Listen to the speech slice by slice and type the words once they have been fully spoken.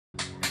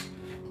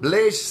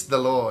Bless the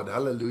Lord.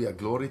 Hallelujah.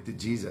 Glory to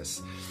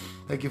Jesus.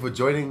 Thank you for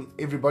joining,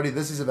 everybody.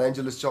 This is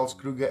Evangelist Charles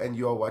Kruger, and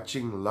you are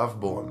watching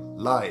LoveBorn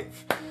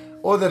live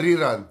or the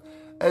rerun.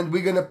 And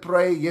we're going to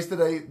pray.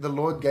 Yesterday, the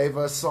Lord gave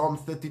us Psalm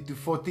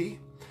 30-40.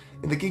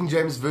 In the King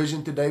James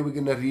Version today, we're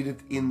going to read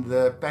it in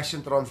the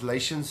Passion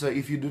Translation. So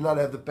if you do not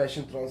have the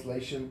Passion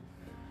Translation,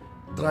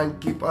 try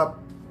and keep up.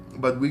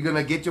 But we're going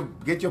to get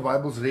your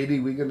Bibles ready.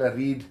 We're going to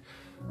read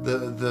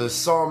the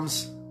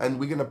Psalms, and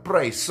we're going to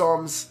pray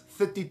Psalms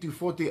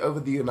 30-40 over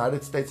the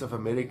United States of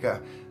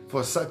America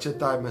for such a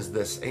time as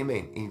this.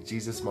 Amen. In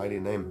Jesus' mighty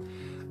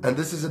name. And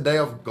this is a day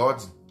of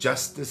God's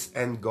justice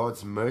and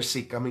God's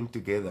mercy coming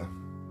together.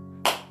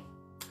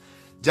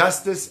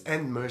 Justice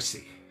and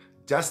mercy.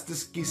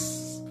 Justice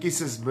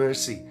kisses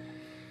mercy.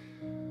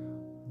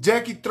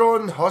 Jackie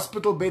Tron,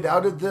 hospital bed.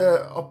 How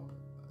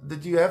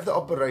did you have the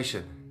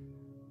operation?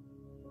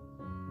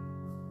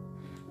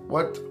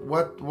 What,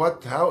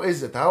 how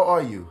is it? How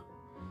are you?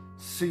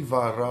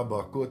 Siva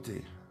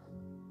Rabakote.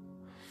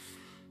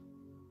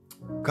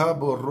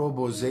 Cabo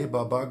Robo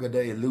Zeba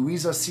Bagade.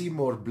 Louisa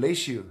Seymour,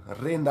 bless you.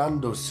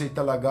 Renando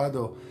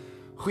Setalagado.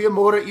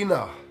 Goeiemôre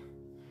Ina.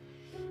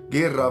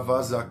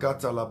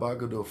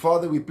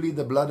 Father, we plead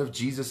the blood of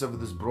Jesus over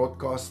this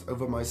broadcast,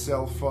 over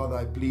myself. Father,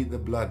 I plead the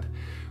blood.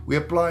 We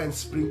apply and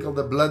sprinkle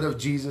the blood of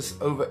Jesus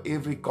over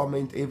every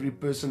comment, every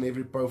person,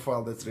 every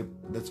profile that's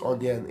on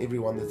here, and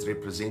everyone that's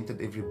represented,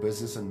 every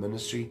business and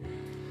ministry,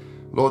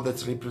 Lord,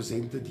 that's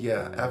represented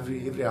here,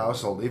 every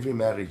household, every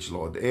marriage,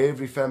 Lord,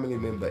 every family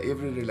member,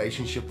 every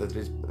relationship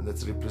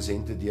that's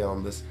represented here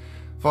on this.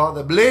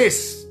 Father,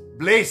 bless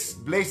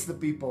the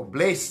people,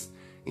 bless.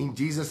 In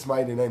Jesus'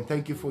 mighty name,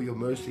 thank you for your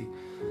mercy.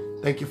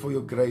 Thank you for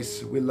your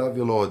grace. We love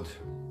you, Lord.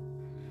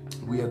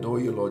 We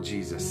adore you, Lord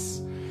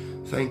Jesus.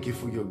 Thank you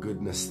for your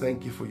goodness.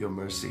 Thank you for your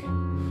mercy.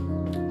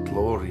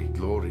 Glory,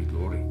 glory,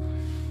 glory.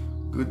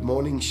 Good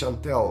morning,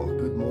 Chantel.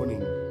 Good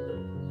morning.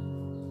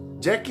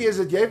 Jackie, is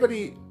het jy wat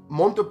die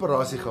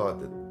mondoperasie gehad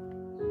het?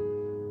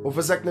 Of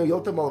is ek nou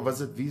heeltemal, was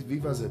het,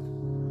 wie was het?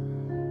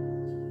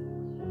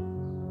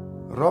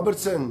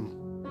 Robertson,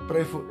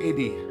 pray for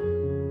Eddie.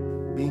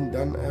 Being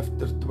done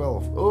after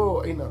 12.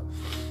 Oh, Ina.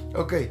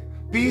 Okay.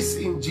 Peace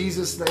in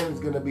Jesus' name. It's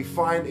going to be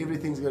fine.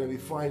 Everything's going to be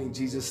fine in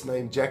Jesus'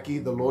 name. Jackie,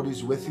 the Lord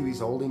is with you. He's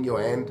holding your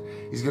hand.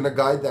 He's going to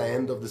guide the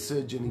hand of the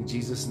surgeon in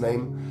Jesus'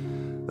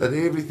 name. That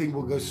everything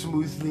will go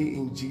smoothly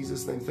in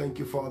Jesus' name. Thank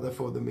you, Father,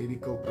 for the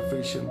medical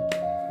profession.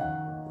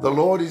 The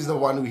Lord is the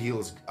one who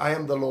heals. I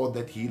am the Lord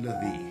that healeth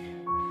thee.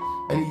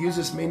 And He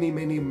uses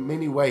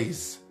many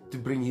ways to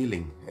bring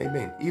healing.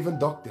 Amen. Even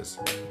doctors.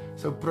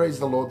 So praise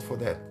the Lord for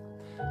that.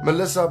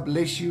 Melissa,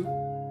 bless you.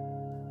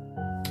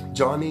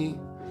 Johnny,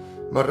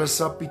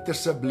 Marissa,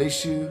 Peterse,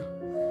 bless you.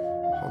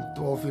 Van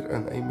 12 uur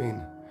in,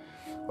 amen.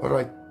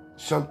 Alright,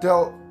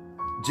 Chantel,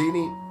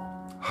 Jenny,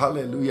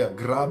 hallelujah.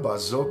 Graba,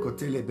 Zoko,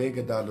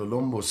 Telebega,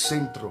 Lolombo,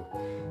 Centro.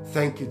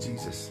 Thank you,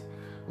 Jesus.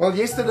 Well,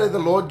 yesterday the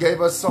Lord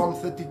gave us Psalm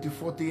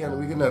 30-40, and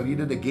we're going to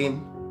read it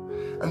again.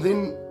 And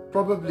then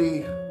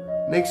probably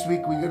next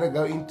week we're going to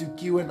go into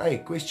Q&A,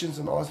 questions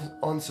and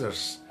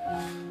answers.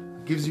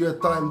 Gives you a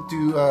time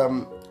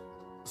to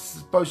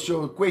post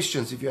your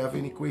questions if you have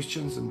any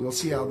questions, and we'll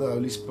see how the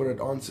Holy Spirit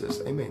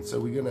answers. Amen. So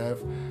we're going to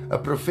have a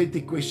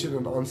prophetic question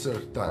and answer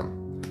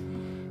time,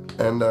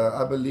 and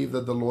I believe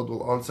that the Lord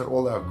will answer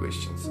all our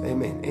questions.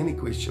 Amen. Any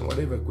question,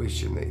 whatever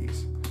question there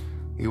is,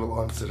 He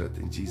will answer it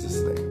in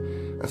Jesus'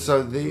 name. And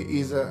so there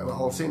is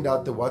I'll send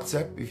out the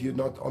WhatsApp. If you're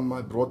not on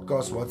my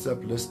broadcast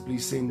WhatsApp list,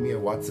 please send me a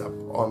WhatsApp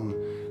on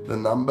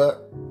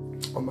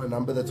my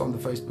number that's on the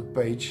Facebook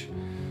page,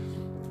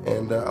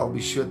 and I'll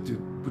be sure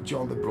to put you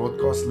on the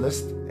broadcast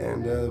list,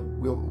 and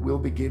we'll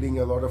be getting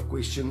a lot of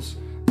questions,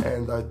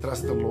 and I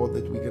trust the Lord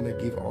that we're going to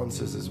give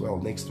answers as well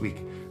next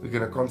week. We're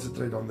going to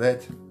concentrate on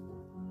that.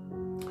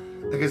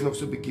 Ek is nog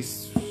so 'n bietjie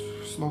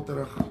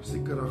snotterig,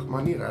 sekerig,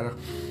 maar nie regtig.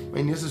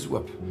 My neus is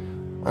oop.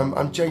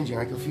 I'm changing.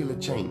 I can feel a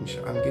change.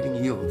 I'm getting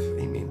healed.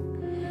 Amen.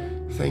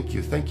 Thank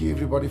you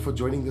everybody for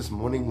joining this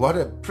morning. What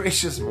a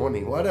precious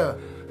morning. What a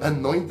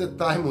anointed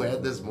time we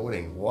had this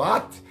morning.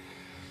 What?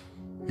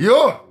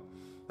 Yo!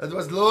 It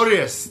was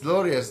glorious,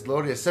 glorious,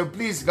 glorious. So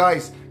please,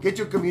 guys, get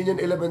your communion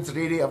elements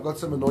ready. I've got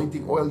some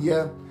anointing oil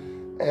here,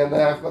 and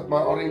I've got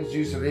my orange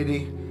juice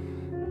ready.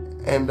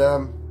 And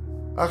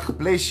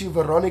bless you,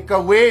 Veronica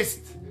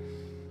West.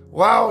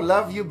 Wow,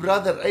 love you,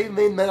 brother.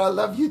 Amen, man. I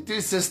love you too,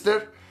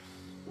 sister.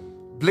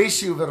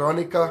 Bless you,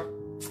 Veronica.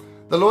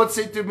 The Lord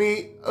said to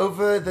me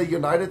over the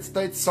United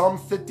States, Psalm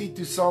 30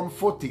 to Psalm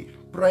 40.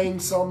 Praying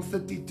Psalm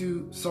 30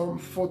 to Psalm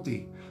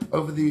 40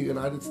 over the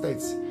United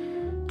States.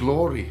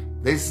 Glory.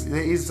 There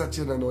is such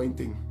an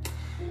anointing.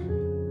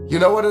 You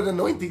know what, an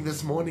anointing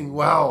this morning.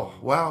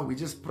 Wow. We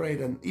just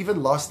prayed. And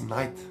even last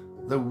night,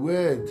 the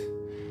word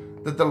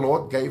that the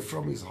Lord gave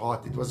from His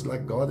heart, it was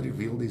like God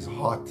revealed His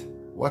heart.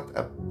 What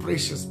a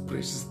precious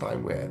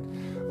time we had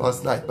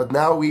last night. But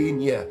now we're in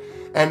here.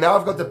 And now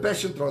I've got the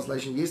Passion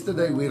Translation.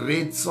 Yesterday we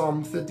read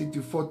Psalm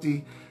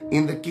 30-40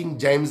 in the King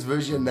James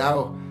Version.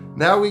 Now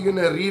we're going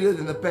to read it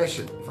in the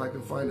Passion, if I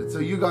can find it. So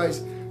you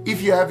guys,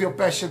 if you have your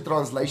Passion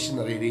Translation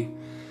ready,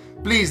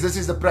 Please, this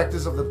is the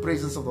practice of the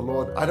presence of the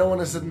Lord. I don't want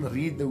to sit and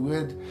read the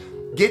word.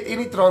 Get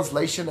any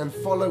translation and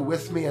follow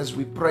with me as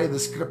we pray the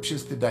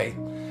scriptures today.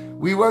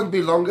 We won't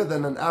be longer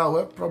than an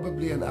hour,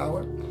 probably an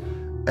hour.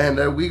 And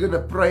we're going to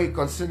pray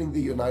concerning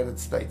the United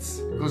States.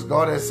 Because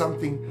God has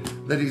something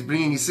that He's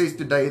bringing. He says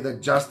today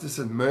that justice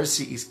and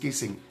mercy is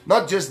kissing.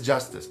 Not just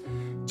justice.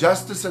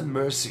 Justice and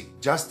mercy.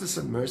 Justice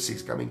and mercy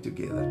is coming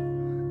together.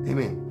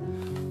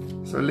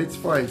 Amen. So let's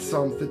find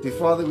Psalm 30.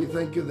 Father, we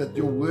thank you that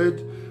your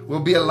word will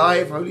be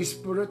alive. Holy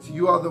Spirit,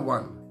 you are the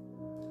one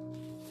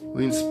who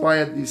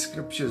inspired these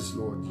scriptures,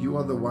 Lord. You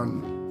are the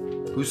one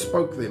who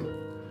spoke them.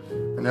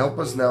 And help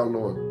us now,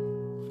 Lord.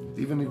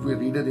 Even if we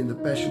read it in the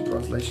Passion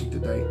Translation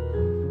today,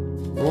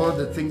 Lord,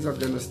 that things are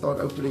going to start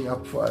opening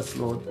up for us,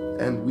 Lord.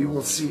 And we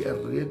will see a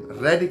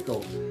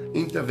radical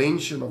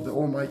intervention of the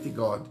Almighty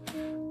God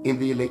in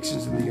the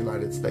elections in the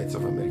United States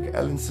of America.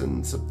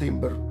 Allinson,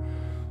 September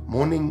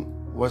morning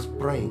was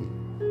praying.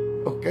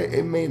 Okay,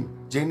 amen.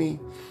 Jenny,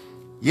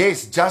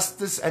 yes,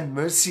 justice and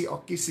mercy are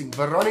kissing.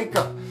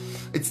 Veronica,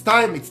 it's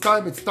time, it's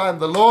time, it's time.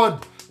 The Lord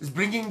is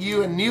bringing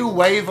you a new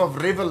wave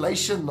of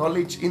revelation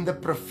knowledge in the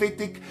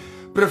prophetic.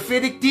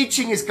 Prophetic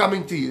teaching is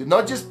coming to you.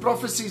 Not just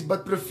prophecies,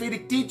 but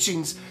prophetic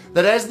teachings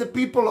that as the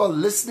people are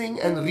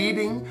listening and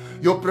reading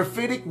your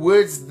prophetic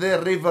words,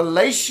 the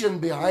revelation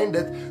behind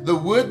it, the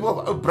word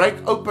will break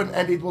open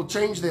and it will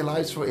change their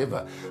lives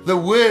forever. The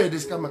word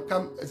is going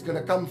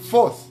to come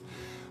forth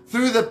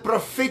through the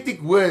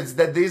prophetic words,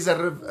 that there's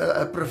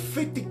a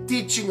prophetic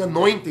teaching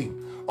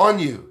anointing on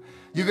you.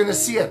 You're going to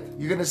see it.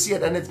 You're going to see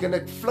it, and it's going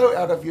to flow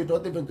out of you,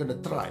 not even going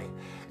to try.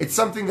 It's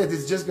something that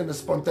is just going to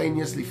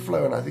spontaneously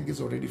flow, and I think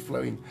it's already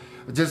flowing.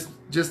 I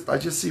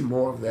just see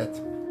more of that.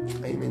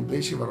 Amen.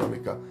 Bless you,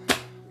 Veronica.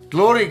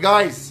 Glory,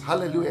 guys.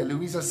 Hallelujah.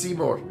 Louisa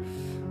Seymour.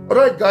 All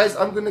right, guys,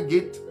 I'm going to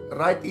get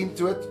right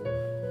into it.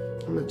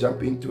 I'm going to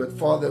jump into it.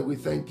 Father, we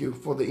thank you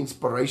for the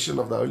inspiration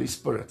of the Holy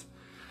Spirit.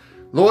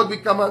 Lord, we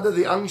come under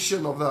the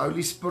unction of the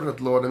Holy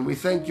Spirit, Lord, and we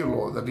thank you,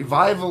 Lord, that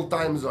revival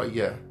times are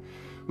here.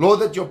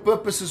 Lord, that your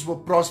purposes will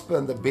prosper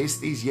and the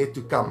best is yet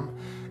to come.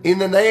 In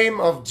the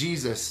name of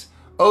Jesus.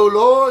 Oh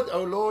Lord,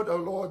 oh Lord, oh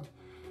Lord.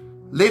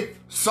 Let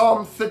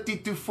Psalm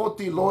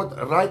 30-40, Lord,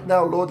 right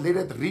now, Lord, let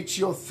it reach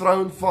your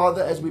throne,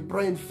 Father, as we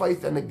pray in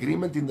faith and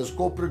agreement in this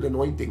corporate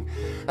anointing.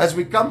 As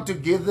we come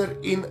together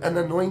in an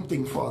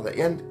anointing, Father,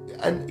 and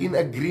in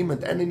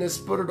agreement and in a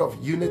spirit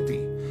of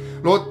unity.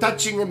 Lord,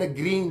 touching and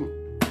agreeing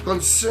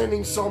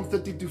concerning Psalm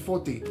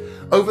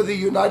 30-40 over the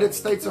United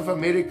States of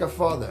America,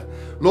 Father.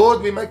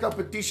 Lord, we make our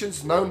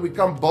petitions known. We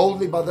come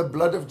boldly by the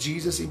blood of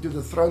Jesus into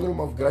the throne room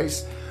of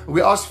grace.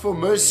 We ask for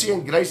mercy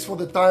and grace for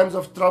the times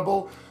of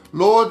trouble.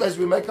 Lord, as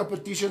we make our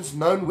petitions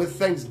known with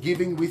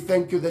thanksgiving, we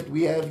thank you that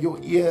we have your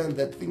ear and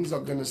that things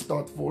are going to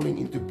start falling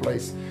into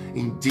place.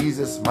 In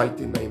Jesus'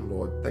 mighty name,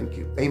 Lord. Thank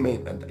you.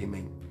 Amen and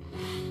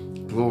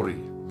amen. Glory.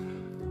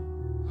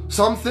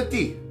 Psalm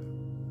 30.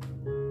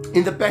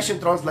 In the Passion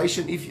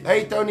Translation,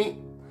 hey Tony,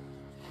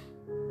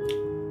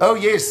 oh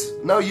yes,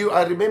 no,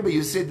 I remember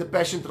you said the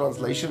Passion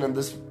Translation, and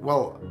this,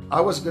 well, I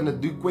was going to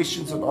do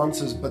questions and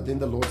answers, but then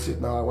the Lord said,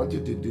 no, I want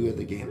you to do it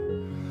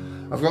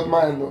again. I've got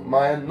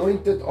my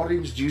anointed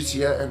orange juice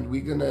here, and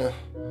we're gonna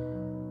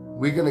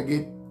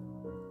get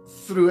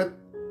through it.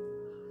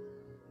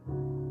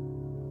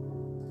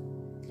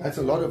 That's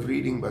a lot of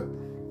reading, but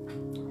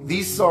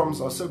these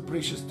Psalms are so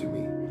precious to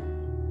me.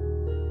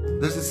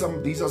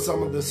 These are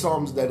some of the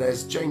Psalms that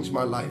has changed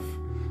my life,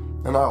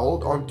 and I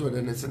hold on to it,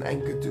 and it's an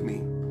anchor to me.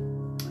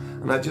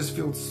 And I just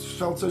felt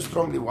so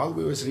strongly while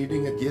we was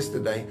reading it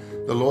yesterday.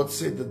 The Lord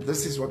said that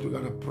this is what we're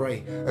going to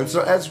pray. And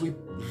so as we're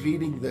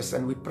reading this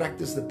and we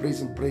practice the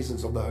present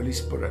presence of the Holy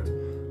Spirit,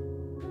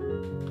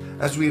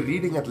 as we're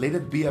reading it, let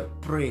it be a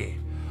prayer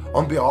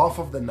on behalf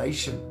of the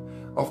nation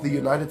of the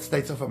United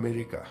States of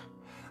America.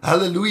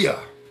 Hallelujah.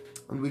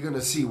 And we're going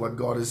to see what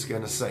God is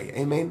going to say.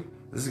 Amen.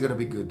 This is going to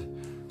be good.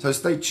 So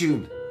stay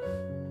tuned.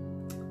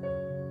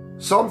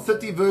 Psalm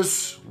 30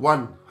 verse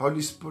 1.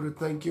 Holy Spirit,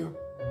 thank you.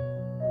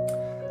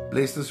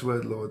 Bless this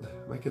word, Lord.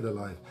 Make it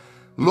alive.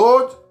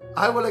 Lord,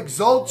 I will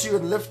exalt you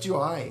and lift you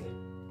high.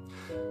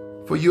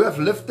 For you have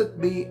lifted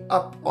me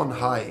up on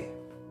high.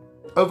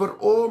 Over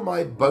all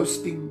my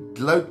boasting,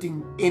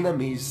 gloating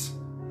enemies,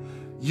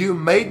 you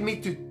made me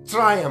to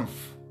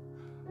triumph.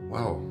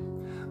 Wow.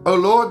 O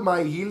Lord,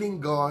 my healing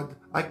God,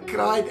 I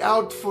cried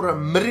out for a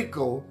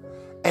miracle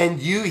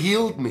and you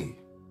healed me.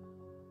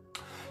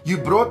 You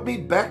brought me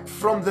back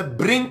from the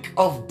brink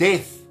of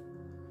death,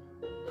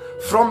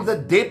 from the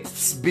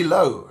depths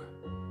below.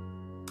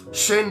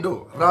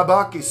 Shendo,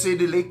 Rabaki,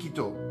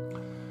 Sedelekito.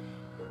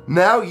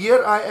 Now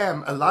here I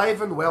am,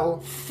 alive and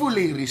well,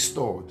 fully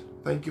restored.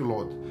 Thank you,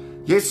 Lord.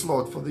 Yes,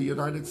 Lord, for the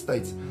United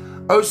States.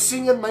 Oh,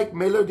 sing and make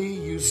melody,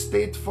 you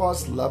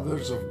steadfast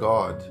lovers of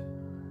God.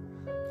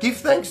 Give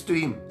thanks to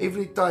Him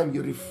every time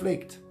you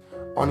reflect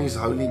on His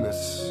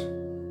holiness.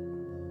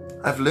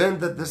 I've learned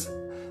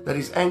that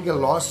His anger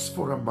lasts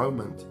for a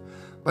moment,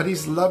 but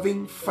His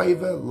loving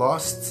favor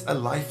lasts a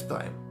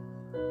lifetime.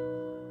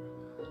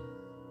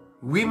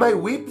 We may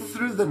weep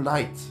through the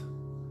night,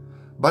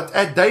 but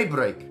at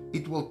daybreak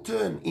it will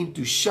turn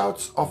into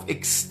shouts of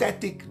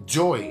ecstatic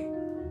joy.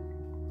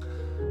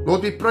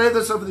 Lord, we pray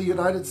this over the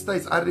United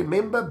States. I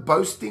remember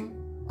boasting,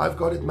 I've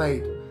got it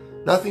made.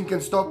 Nothing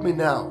can stop me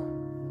now.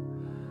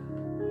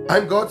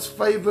 I'm God's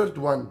favored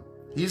one.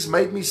 He's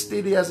made me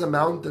steady as a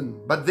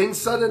mountain. But then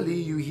suddenly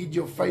you hid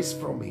your face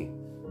from me.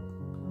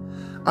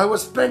 I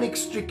was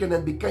panic-stricken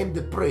and became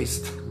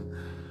depressed.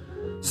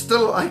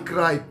 Still I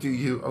cried to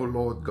you, O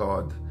Lord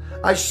God.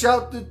 I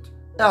shouted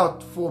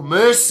out for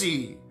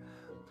mercy,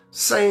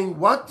 saying,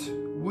 what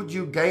would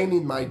you gain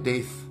in my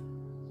death?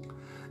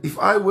 If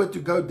I were to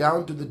go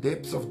down to the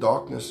depths of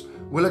darkness,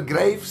 will a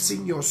grave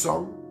sing your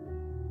song?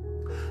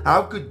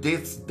 How could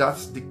death's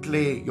dust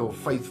declare your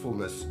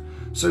faithfulness?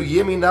 So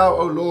hear me now,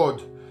 O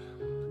Lord.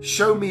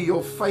 Show me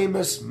your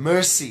famous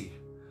mercy.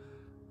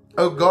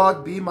 O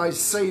God, be my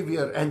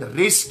Savior and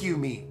rescue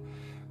me.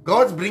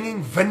 God's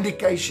bringing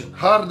vindication.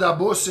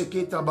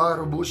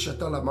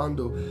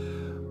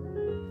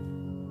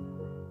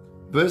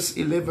 Verse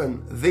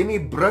 11, then he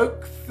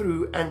broke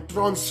through and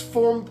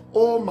transformed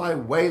all my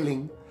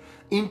wailing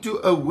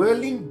into a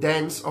whirling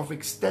dance of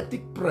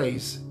ecstatic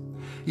praise.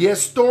 He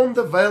has torn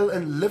the veil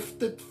and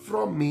lifted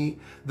from me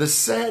the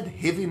sad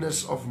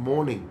heaviness of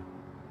mourning.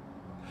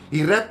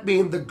 He wrapped me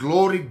in the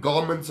glory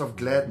garments of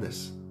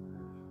gladness.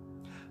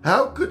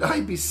 How could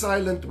I be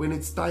silent when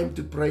it's time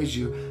to praise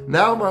you?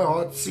 Now my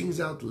heart sings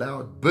out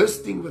loud,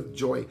 bursting with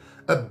joy,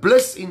 a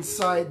bliss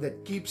inside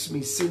that keeps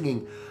me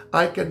singing.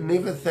 I can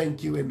never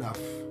thank you enough.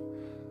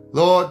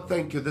 Lord,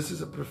 thank you. This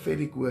is a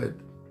prophetic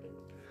word.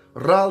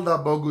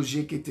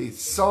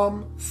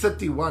 Psalm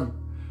 31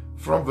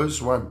 from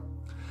verse 1.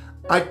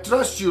 I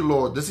trust you,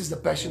 Lord. This is the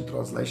Passion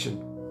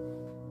Translation.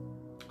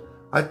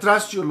 I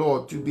trust you,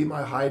 Lord, to be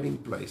my hiding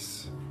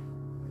place.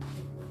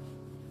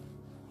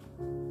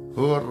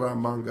 The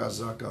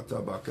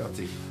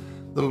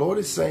Lord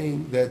is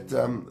saying that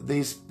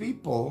there's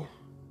people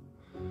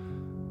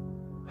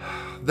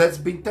that's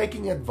been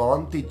taking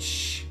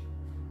advantage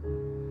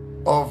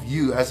of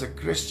you as a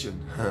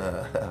Christian.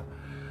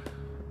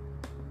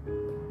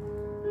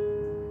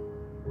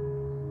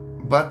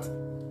 But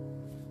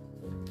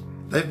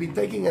they've been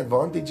taking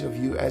advantage of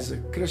you as a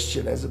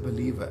Christian, as a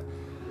believer.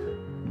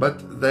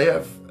 But they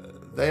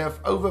have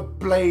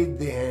overplayed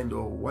their hand,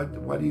 or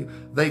what do you?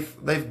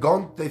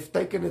 They've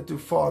taken it too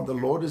far, and the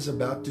Lord is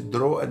about to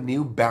draw a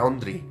new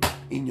boundary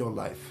in your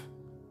life.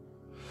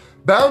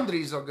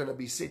 Boundaries are going to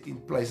be set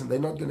in place, and they're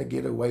not going to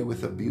get away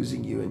with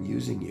abusing you and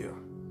using you.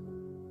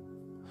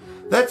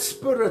 That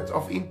spirit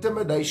of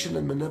intimidation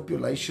and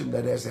manipulation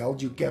that has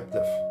held you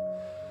captive,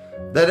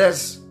 that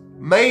has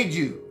made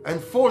you and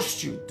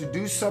forced you to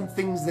do some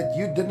things that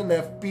you didn't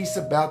have peace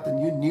about,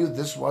 and you knew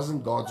this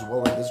wasn't God's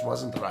will and this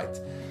wasn't right.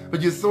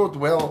 But you thought,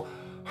 well,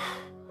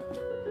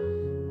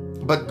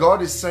 but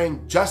God is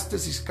saying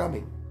justice is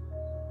coming.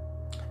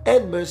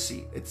 And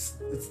mercy. It's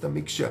the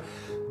mixture.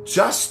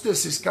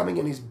 Justice is coming,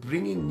 and He's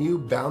bringing new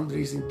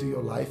boundaries into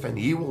your life, and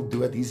He will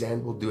do it. His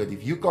hand will do it.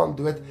 If you can't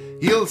do it,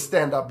 He'll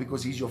stand up,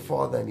 because He's your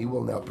Father and He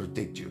will now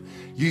protect you.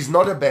 He's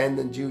not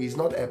abandoned you. He's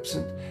not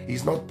absent.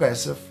 He's not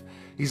passive.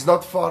 He's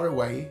not far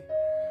away.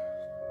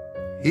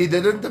 He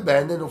didn't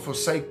abandon or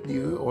forsake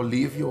you or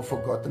leave you or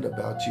forgotten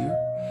about you.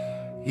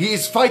 He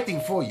is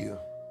fighting for you.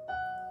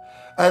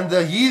 And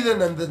the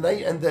heathen and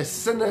the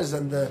sinners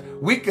and the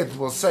wicked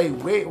will say,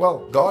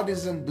 well, God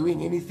isn't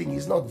doing anything.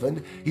 He's not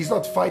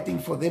fighting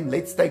for them.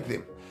 Let's take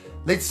them.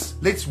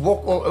 Let's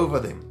walk all over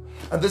them.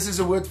 And this is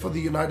a word for the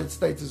United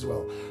States as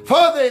well.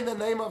 Father, in the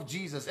name of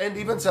Jesus, and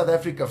even South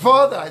Africa,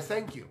 Father, I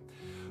thank you.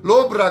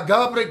 Lord,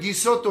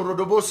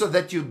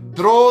 that you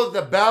draw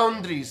the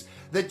boundaries,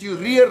 that you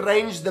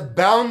rearrange the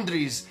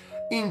boundaries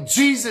in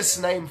Jesus'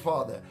 name,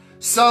 Father.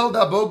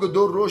 That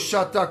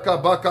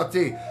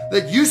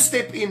you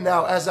step in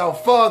now as our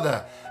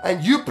Father,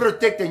 and you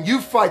protect and you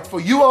fight, for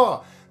you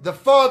are the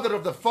Father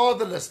of the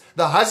fatherless,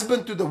 the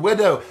husband to the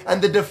widow,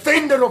 and the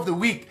defender of the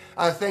weak.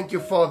 I thank you,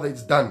 Father,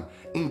 it's done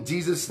in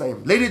Jesus'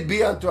 name. Let it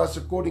be unto us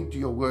according to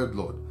your word,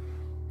 Lord.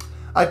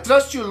 I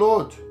trust you,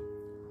 Lord.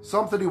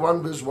 Psalm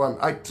 31 verse 1.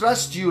 I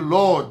trust you,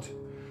 Lord,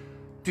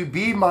 to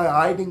be my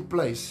hiding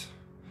place.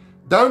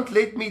 Don't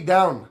let me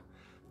down.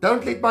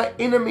 Don't let my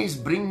enemies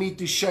bring me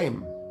to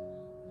shame.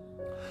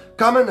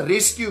 Come and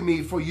rescue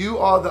me, for you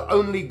are the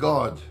only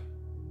God.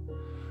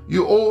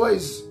 Who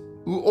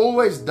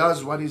always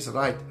does what is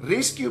right.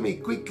 Rescue me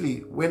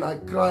quickly when I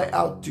cry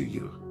out to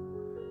you.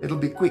 It'll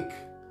be quick.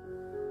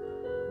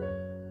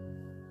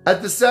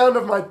 At the sound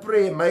of my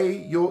prayer, may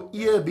your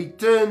ear be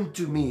turned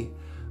to me.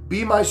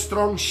 Be my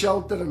strong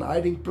shelter and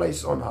hiding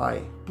place on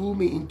high. Pull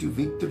me into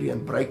victory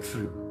and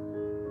breakthrough.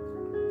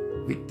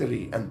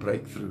 Victory and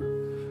breakthrough.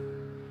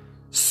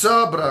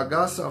 Sabra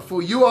Gasa,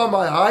 for you are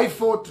my high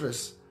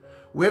fortress,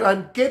 where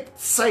I'm kept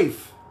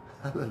safe.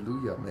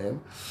 Hallelujah,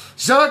 man.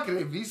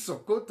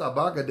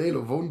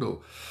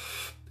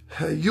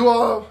 You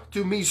are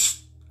to me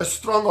a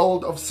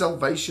stronghold of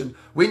salvation.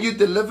 When you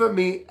deliver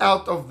me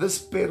out of this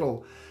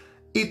peril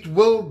It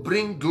will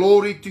bring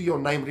glory to your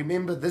name.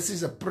 Remember, this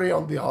is a prayer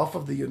on behalf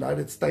of the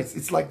United States.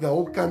 It's like the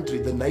whole country,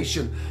 the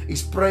nation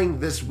is praying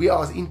this. We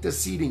are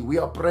interceding, we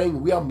are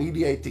praying, we are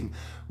mediating,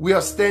 we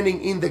are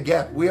standing in the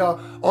gap. We are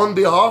on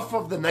behalf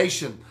of the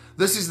nation.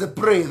 This is the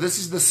prayer, this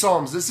is the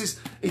Psalms,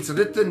 it's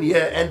written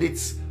here and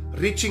it's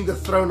reaching the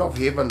throne of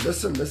heaven.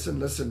 Listen, listen,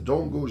 listen.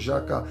 Dongo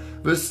Jaka.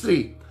 Verse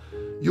 3.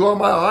 You are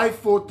my high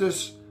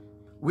fortress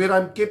where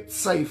I'm kept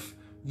safe.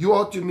 You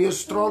are to me a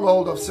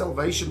stronghold of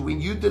salvation.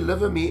 When you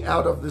deliver me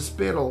out of this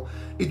peril,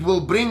 it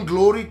will bring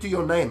glory to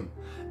your name.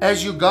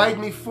 As you guide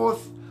me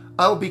forth,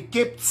 I'll be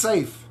kept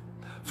safe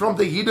from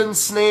the hidden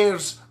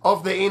snares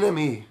of the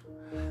enemy,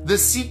 the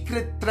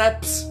secret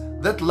traps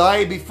that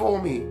lie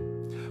before me.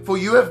 For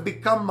you have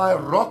become my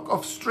rock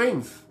of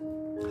strength.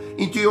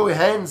 Into your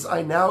hands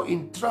I now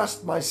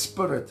entrust my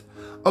spirit.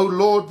 O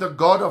Lord, the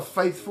God of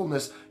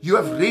faithfulness, you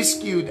have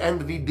rescued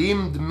and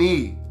redeemed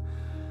me.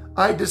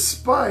 I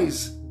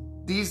despise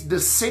these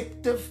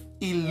deceptive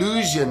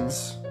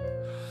illusions,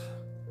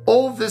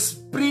 all this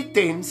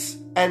pretense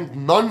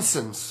and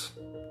nonsense.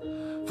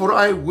 For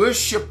I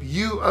worship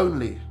you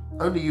only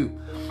you.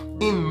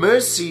 In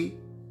mercy,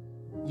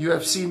 you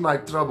have seen my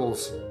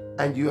troubles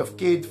and you have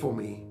cared for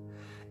me.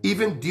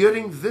 Even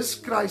during this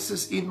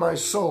crisis in my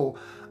soul,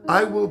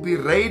 I will be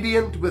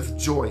radiant with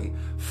joy,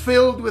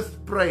 filled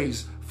with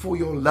praise for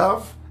your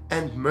love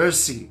and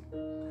mercy.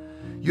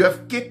 You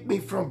have kept me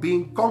from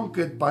being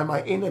conquered by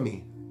my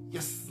enemy.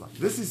 Yes,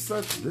 this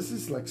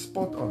is like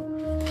spot on.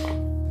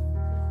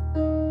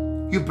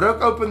 You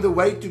broke open the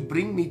way to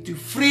bring me to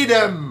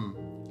freedom,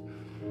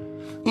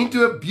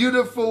 into a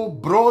beautiful,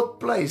 broad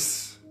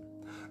place.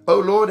 Oh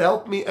Lord,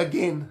 help me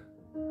again.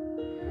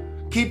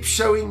 Keep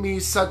showing me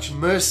such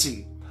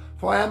mercy,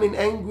 for I am in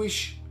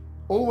anguish,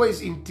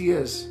 always in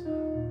tears,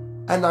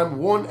 and I'm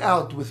worn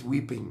out with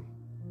weeping.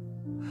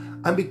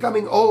 I'm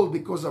becoming old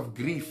because of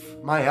grief.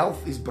 My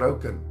health is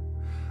broken.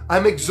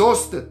 I'm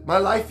exhausted. My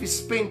life is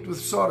spent with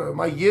sorrow,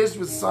 my years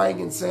with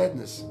sighing and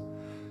sadness.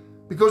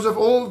 Because of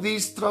all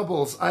these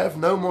troubles, I have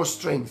no more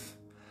strength.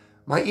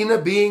 My inner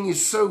being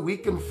is so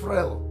weak and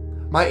frail.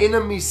 My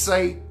enemies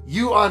say,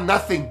 you are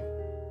nothing.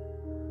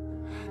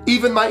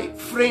 Even my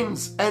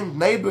friends and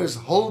neighbors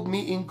hold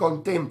me in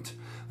contempt.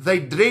 They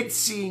dread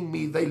seeing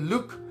me. They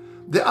look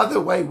the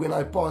other way when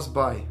I pass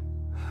by.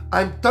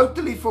 I'm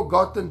totally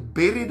forgotten,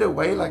 buried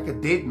away like a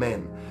dead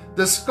man,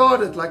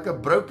 discarded like a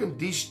broken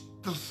dish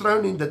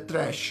thrown in the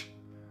trash.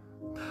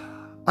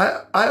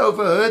 I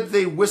overheard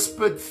their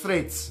whispered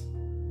threats,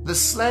 the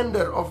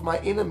slander of my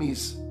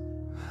enemies.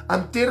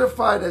 I'm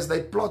terrified as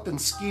they plot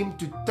and scheme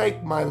to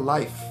take my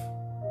life.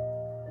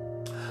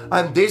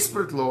 I'm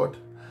desperate, Lord.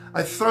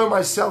 I throw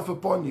myself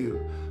upon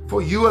you,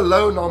 for you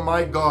alone are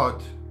my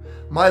God.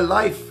 My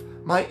life,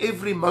 my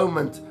every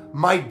moment,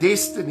 my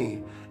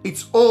destiny,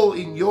 it's all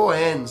in your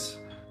hands.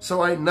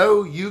 So I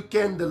know you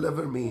can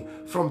deliver me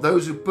from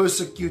those who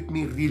persecute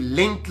me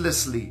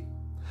relentlessly.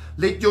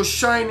 Let your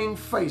shining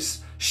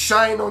face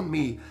shine on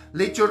me.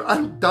 Let your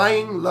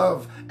undying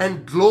love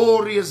and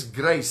glorious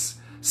grace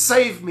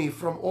save me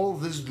from all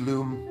this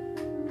gloom.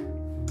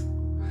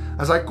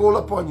 As I call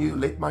upon you,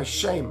 let my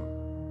shame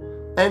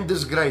and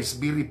disgrace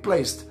be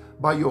replaced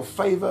by your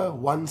favor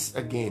once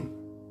again.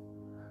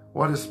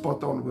 What a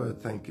spot on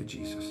word. Thank you,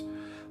 Jesus.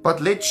 But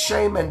let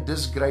shame and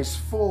disgrace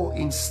fall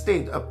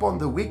instead upon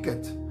the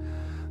wicked,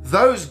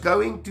 those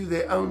going to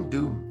their own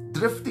doom,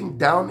 drifting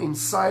down in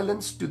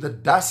silence to the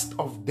dust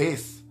of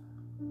death.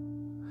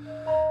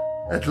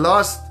 At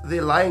last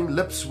their lying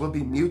lips will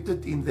be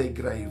muted in their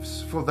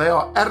graves, for they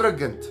are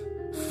arrogant,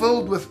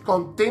 filled with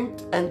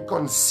contempt and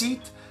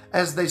conceit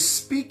as they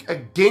speak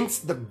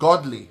against the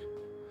godly.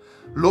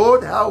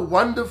 Lord, how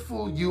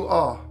wonderful you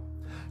are.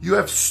 You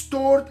have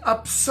stored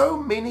up so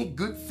many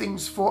good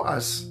things for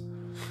us,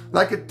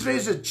 like a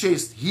treasure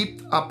chest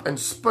heaped up and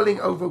spilling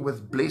over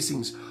with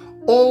blessings,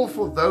 all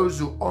for those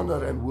who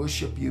honor and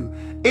worship you.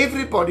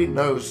 Everybody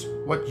knows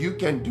what you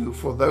can do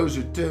for those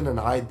who turn and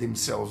hide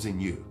themselves in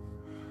you.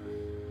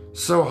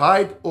 So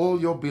hide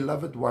all your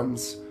beloved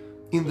ones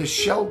in the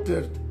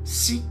sheltered,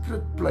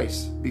 secret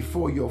place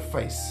before your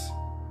face.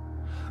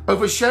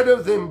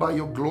 Overshadow them by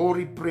your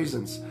glory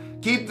presence.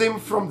 Keep them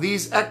from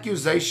these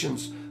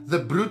accusations, the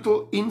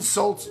brutal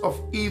insults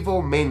of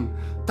evil men.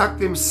 Tuck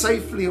them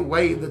safely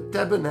away in the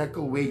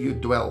tabernacle where you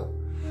dwell.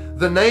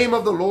 The name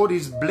of the Lord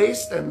is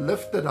blessed and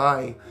lifted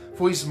high,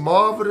 for his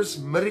marvelous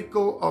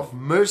miracle of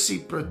mercy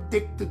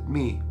protected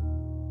me.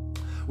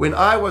 When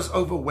I was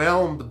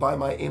overwhelmed by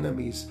my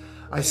enemies,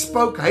 I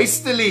spoke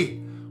hastily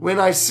when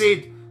I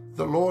said,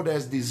 the Lord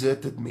has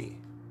deserted me.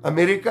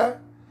 America,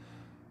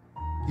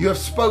 you have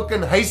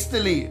spoken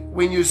hastily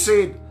when you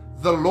said,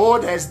 the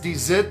Lord has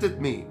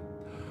deserted me.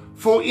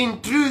 For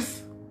in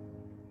truth,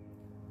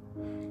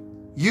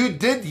 you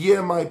did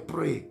hear my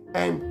prayer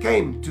and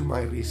came to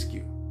my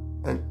rescue,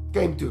 and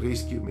came to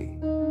rescue me.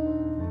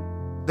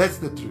 That's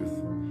the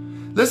truth.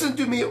 Listen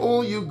to me,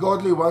 all you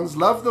godly ones.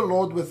 Love the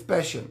Lord with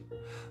passion.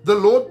 The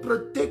Lord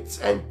protects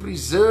and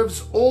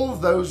preserves all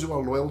those who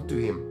are loyal to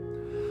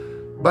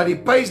him. but He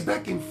pays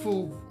back in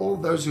full all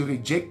those who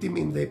reject Him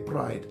in their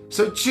pride.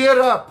 So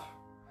cheer up.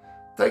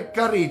 Take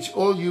courage,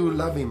 all you who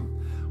love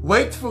Him.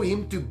 Wait for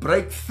Him to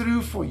break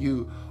through for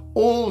you,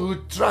 all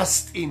who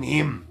trust in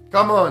Him.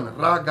 Come on,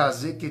 Raga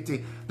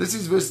Zekete. This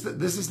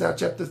is now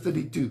chapter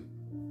 32.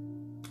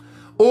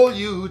 All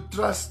you who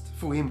trust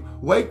for Him,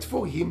 wait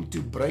for Him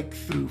to break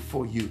through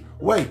for you.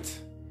 Wait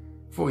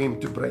for Him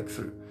to break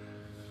through.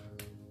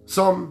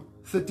 Psalm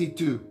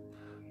 32,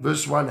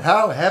 verse 1.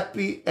 How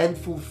happy and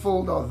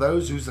fulfilled are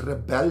those whose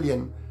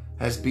rebellion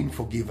has been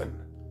forgiven,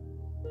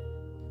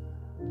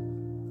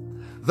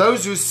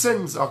 those whose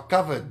sins are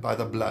covered by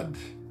the blood.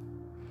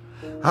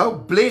 How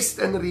blessed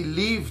and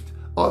relieved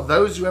are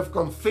those who have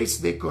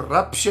confessed their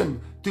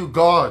corruption to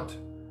God,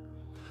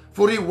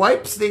 for He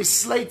wipes their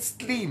slates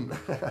clean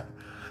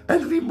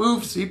and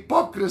removes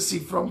hypocrisy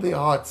from their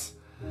hearts.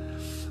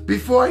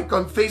 Before I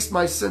confessed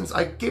my sins,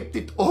 I kept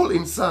it all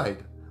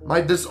inside. My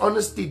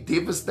dishonesty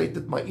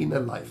devastated my inner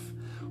life,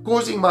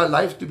 causing my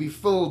life to be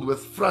filled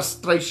with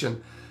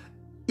frustration,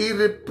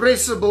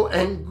 irrepressible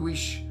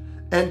anguish,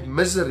 and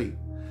misery.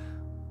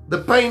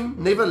 The pain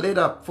never let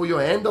up, for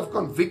your hand of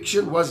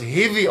conviction was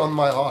heavy on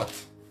my heart.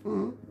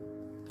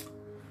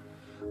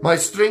 My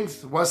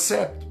strength was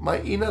sapped,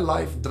 my inner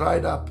life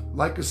dried up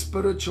like a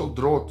spiritual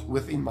drought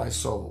within my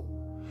soul.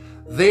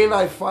 Then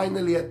I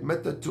finally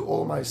admitted to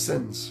all my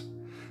sins.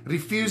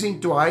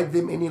 Refusing to hide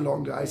them any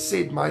longer, I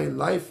said, my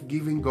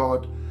life-giving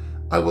God,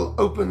 I will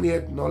openly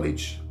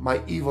acknowledge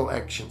my evil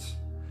actions.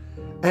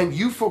 And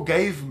you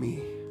forgave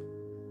me.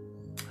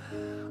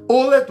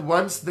 All at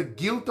once, the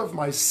guilt of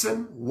my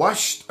sin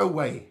washed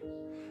away,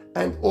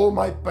 and all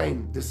my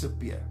pain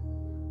disappeared.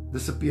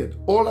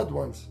 All at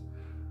once.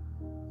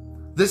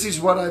 This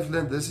is what I've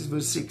learned. This is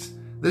verse 6.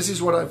 This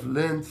is what I've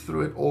learned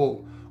through it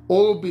all.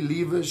 All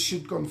believers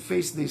should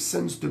confess their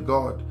sins to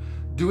God.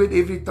 Do it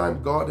every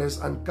time God has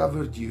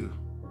uncovered you,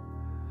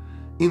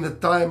 in the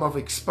time of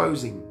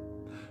exposing.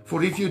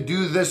 For if you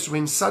do this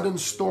when sudden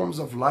storms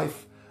of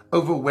life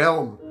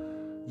overwhelm,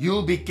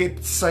 you'll be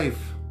kept safe.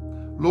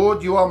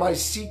 Lord, you are my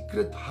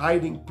secret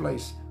hiding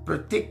place,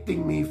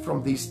 protecting me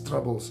from these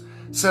troubles,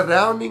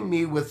 surrounding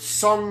me with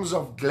songs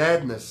of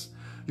gladness.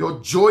 Your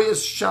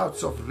joyous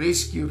shouts of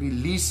rescue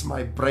release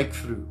my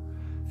breakthrough.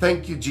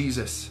 Thank you,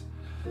 Jesus.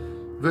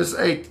 Verse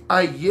 8,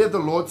 I hear the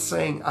Lord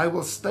saying, I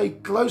will stay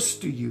close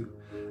to you,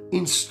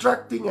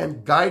 instructing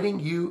and guiding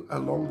you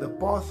along the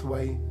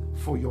pathway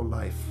for your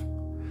life.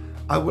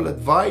 I will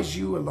advise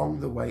you along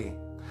the way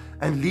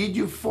and lead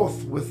you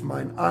forth with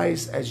mine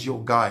eyes as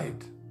your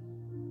guide.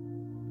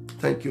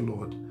 Thank you,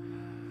 Lord.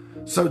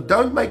 So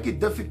don't make it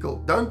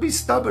difficult. Don't be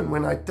stubborn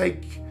when I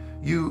take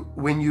you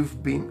when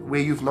you've been where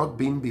you've not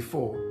been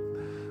before.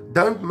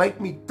 Don't make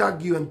me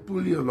tug you and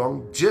pull you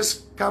along.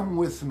 Just come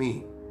with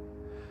me.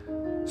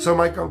 So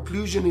my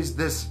conclusion is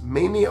this: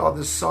 many are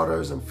the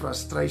sorrows and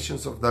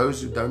frustrations of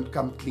those who don't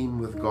come clean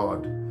with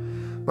God.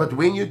 But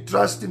when you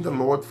trust in the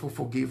Lord for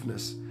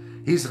forgiveness,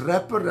 His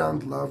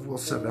wraparound love will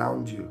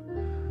surround you.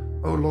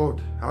 Oh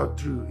Lord, how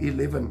true.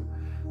 11.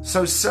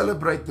 So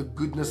celebrate the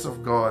goodness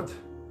of God.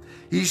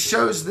 He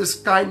shows this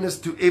kindness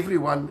to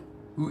everyone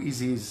who is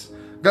His.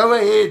 Go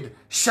ahead,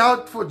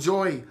 shout for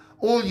joy,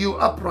 all you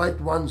upright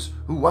ones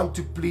who want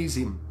to please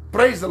Him.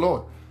 Praise the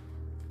Lord.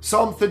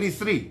 Psalm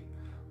 33.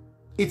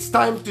 It's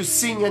time to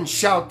sing and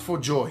shout for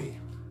joy.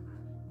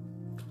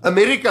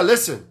 America,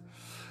 listen.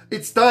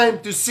 It's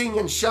time to sing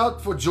and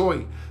shout for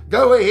joy.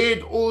 Go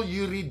ahead, all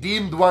you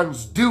redeemed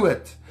ones, do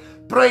it.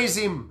 Praise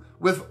Him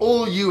with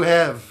all you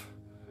have.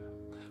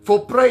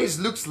 For praise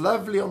looks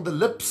lovely on the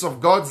lips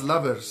of God's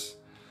lovers.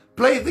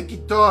 Play the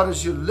guitar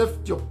as you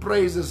lift your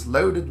praises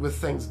loaded with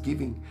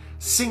thanksgiving.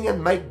 Sing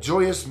and make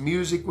joyous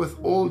music with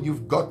all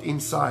you've got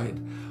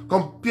inside.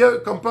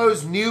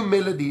 Compose new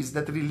melodies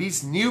that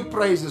release new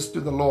praises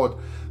to the Lord.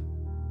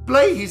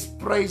 Play His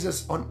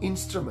praises on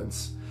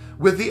instruments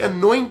with the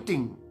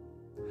anointing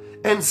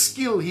and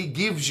skill He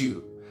gives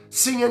you.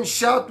 Sing and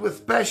shout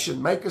with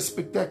passion. Make a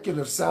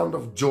spectacular sound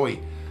of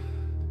joy.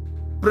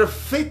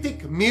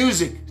 Prophetic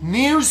music,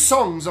 new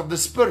songs of the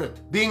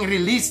Spirit being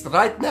released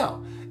right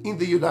now in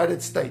the United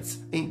States,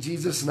 in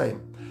Jesus' name.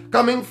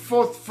 Coming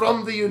forth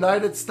from the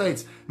United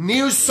States,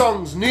 new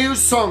songs,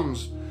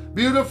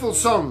 beautiful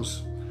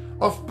songs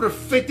of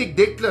prophetic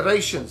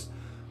declarations,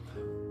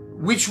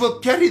 which will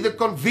carry the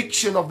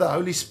conviction of the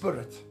Holy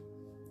Spirit.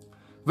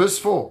 Verse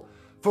 4,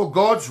 for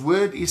God's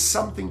word is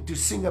something to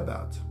sing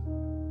about.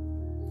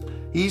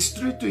 He is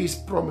true to His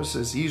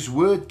promises. His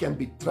word can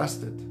be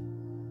trusted.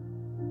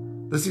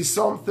 This is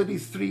Psalm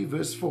 33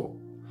 verse 4.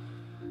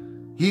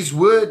 His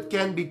word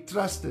can be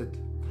trusted,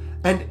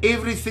 and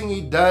everything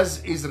He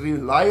does is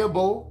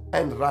reliable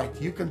and right.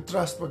 You can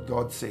trust what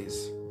God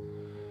says.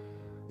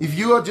 If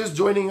you are just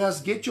joining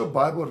us, get your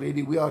Bible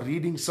ready. We are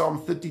reading Psalm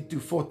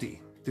 32:40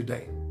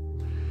 today.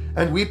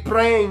 And we're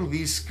praying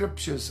these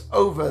scriptures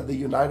over the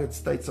United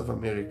States of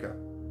America.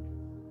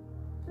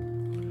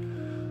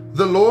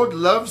 The Lord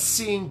loves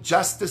seeing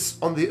justice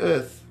on the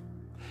earth.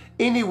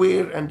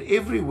 Anywhere and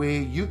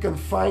everywhere you can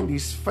find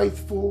His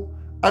faithful,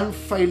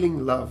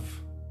 unfailing love.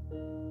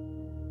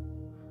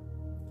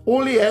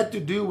 All he had to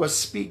do was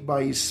speak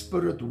by his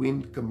spirit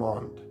wind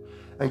command.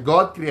 And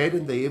God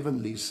created the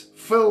heavenlies,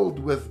 filled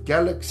with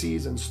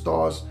galaxies and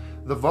stars,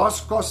 the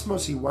vast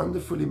cosmos he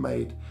wonderfully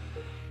made.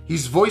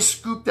 His voice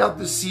scooped out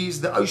the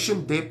seas, the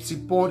ocean depths he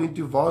poured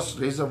into vast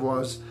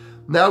reservoirs.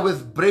 Now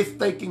with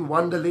breathtaking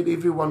wonder let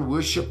everyone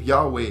worship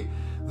Yahweh,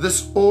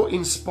 this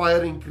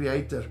awe-inspiring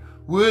creator.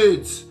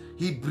 Words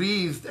he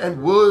breathed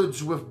and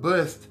words were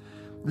birthed.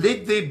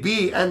 Let there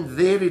be, and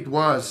there it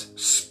was,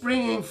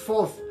 springing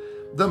forth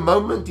the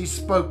moment he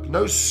spoke,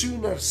 no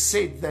sooner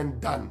said than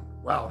done.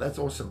 Wow, that's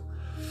awesome.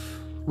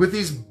 With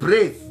his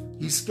breath,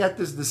 he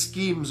scatters the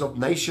schemes of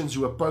nations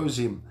who oppose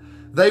him.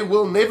 They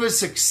will never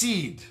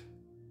succeed.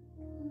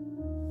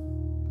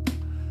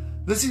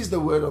 This is the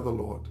word of the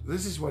Lord.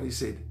 This is what he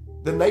said.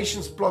 The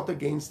nations plot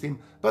against him,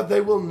 but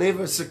they will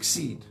never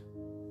succeed.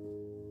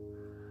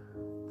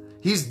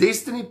 His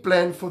destiny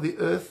plan for the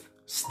earth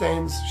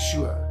stands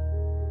sure.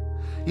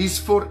 His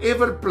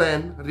forever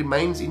plan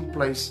remains in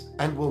place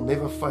and will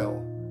never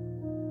fail.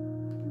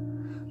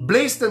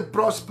 Blessed and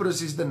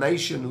prosperous is the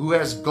nation who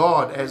has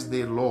God as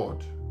their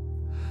Lord.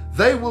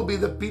 They will be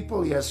the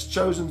people he has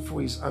chosen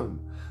for his own.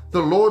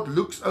 The Lord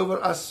looks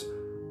over us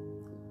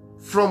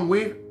from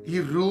where he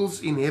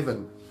rules in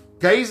heaven,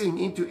 gazing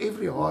into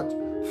every heart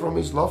from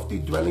his lofty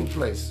dwelling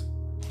place.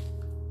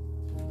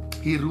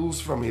 He rules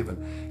from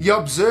heaven. He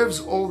observes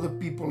all the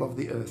people of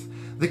the earth.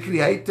 The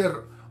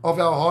creator of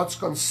our hearts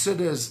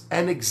considers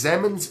and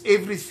examines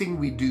everything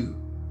we do.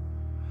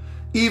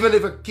 Even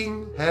if a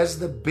king has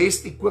the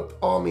best equipped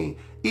army,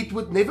 it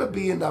would never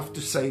be enough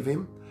to save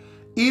him.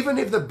 Even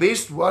if the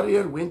best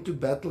warrior went to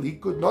battle, he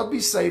could not be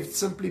saved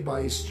simply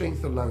by his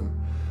strength alone.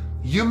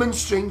 Human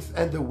strength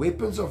and the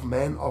weapons of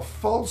man are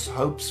false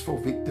hopes for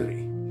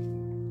victory.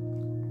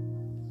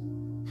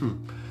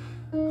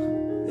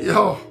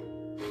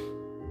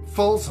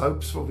 False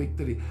hopes for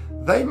victory.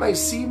 They may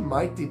seem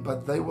mighty,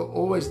 but they will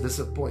always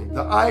disappoint.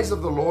 The eyes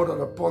of the Lord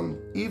are upon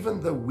even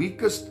the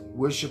weakest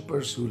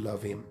worshippers who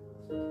love him.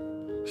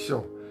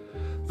 Sure.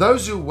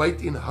 Those who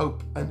wait in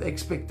hope and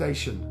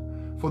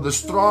expectation for the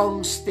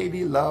strong,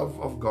 steady love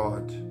of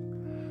God.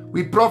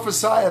 We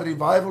prophesy a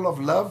revival of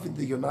love in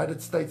the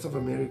United States of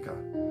America.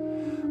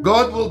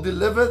 God will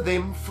deliver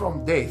them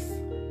from death,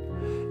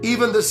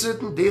 even the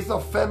certain death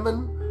of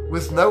famine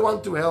with no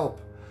one to help.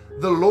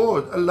 The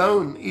Lord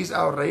alone is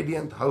our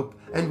radiant hope,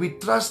 and we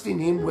trust in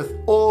him with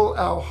all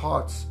our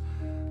hearts.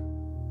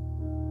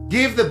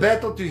 Give the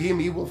battle to him.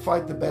 He will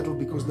fight the battle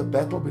because the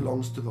battle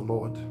belongs to the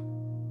Lord.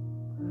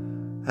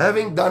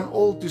 Having done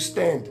all to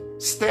stand,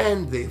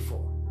 stand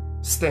therefore,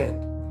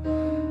 stand.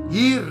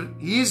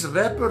 His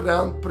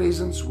wraparound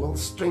presence will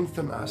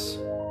strengthen us.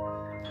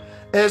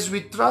 As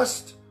we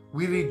trust,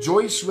 we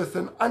rejoice with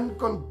an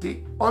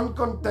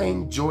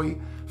uncontained joy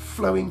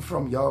flowing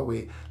from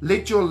Yahweh.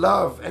 Let your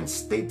love and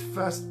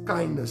steadfast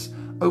kindness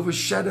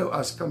overshadow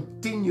us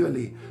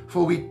continually,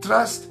 for we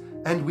trust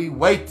and we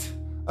wait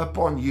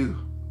upon you.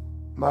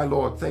 My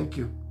Lord, thank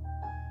you.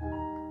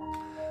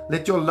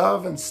 Let your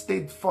love and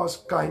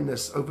steadfast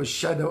kindness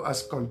overshadow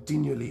us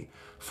continually,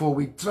 for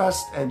we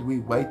trust and we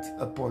wait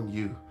upon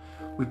you.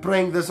 We're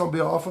praying this on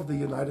behalf of the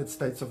United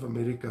States of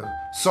America.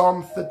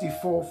 Psalm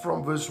 34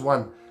 from verse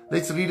 1.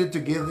 Let's read it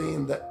together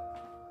in the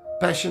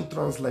Passion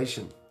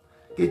Translation.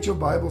 Get your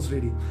Bibles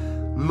ready.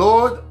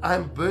 Lord,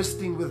 I'm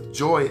bursting with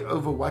joy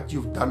over what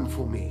you've done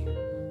for me.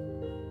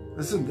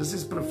 Listen, this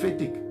is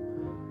prophetic.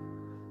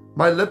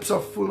 My lips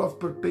are full of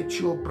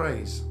perpetual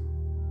praise.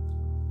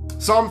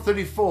 Psalm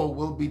 34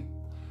 will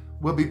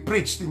be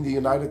preached in the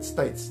United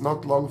States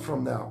not long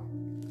from now.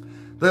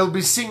 They'll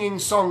be singing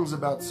songs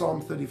about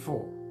Psalm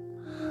 34.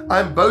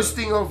 I'm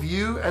boasting of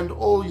you and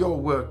all your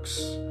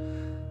works.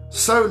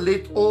 So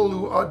let all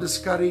who are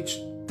discouraged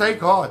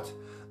take heart.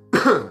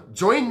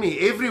 Join me,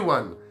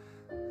 everyone.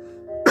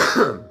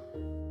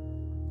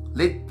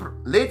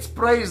 Let's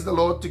praise the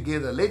Lord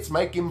together. Let's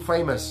make him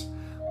famous.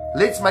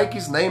 Let's make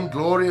his name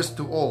glorious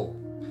to all.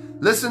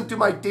 Listen to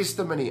my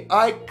testimony.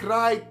 I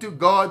cried to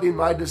God in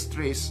my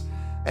distress,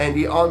 and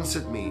he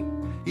answered me.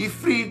 He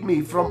freed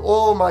me from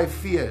all my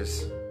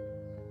fears.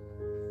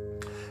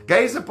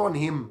 Gaze upon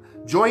him.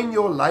 Join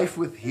your life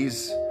with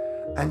his,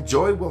 and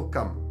joy will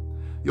come.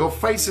 Your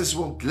faces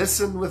will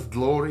glisten with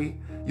glory.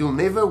 You'll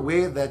never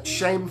wear that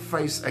shame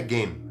face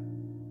again.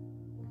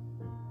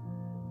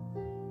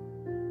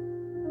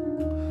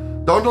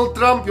 Donald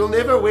Trump, you'll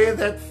never wear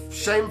that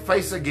shame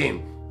face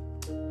again.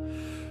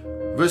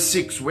 Verse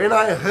 6, when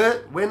I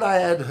had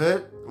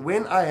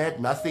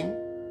nothing,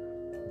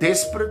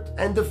 desperate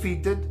and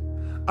defeated,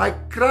 I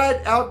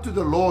cried out to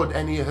the Lord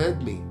and he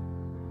heard me,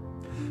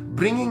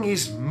 bringing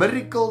his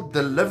miracle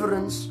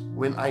deliverance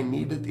when I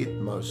needed it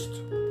most.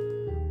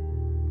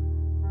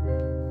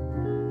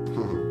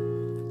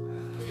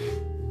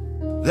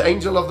 The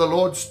angel of the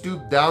Lord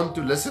stooped down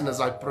to listen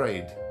as I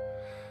prayed,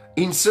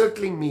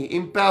 encircling me,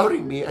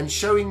 empowering me, and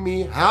showing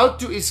me how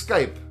to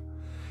escape.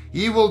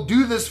 He will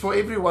do this for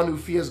everyone who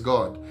fears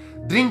God.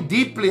 Drink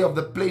deeply of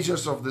the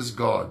pleasures of this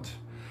God.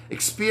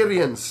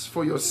 Experience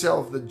for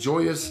yourself the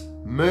joyous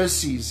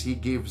mercies he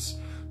gives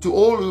to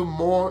all who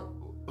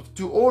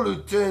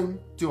who turn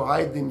to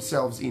hide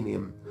themselves in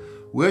him.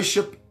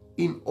 Worship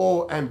in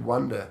awe and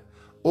wonder,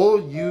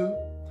 all you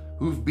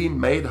who've been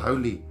made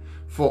holy.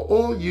 For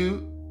all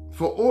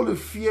who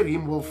fear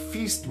him will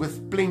feast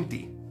with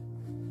plenty.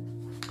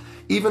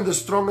 Even the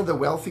strong and the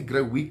wealthy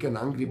grow weak and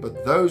hungry,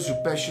 but those who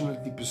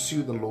passionately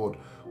pursue the Lord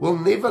will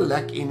never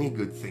lack any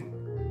good thing.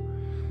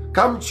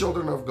 Come,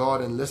 children of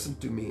God, and listen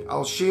to me.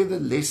 I'll share the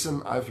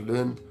lesson I've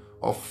learned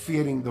of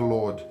fearing the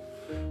Lord.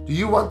 Do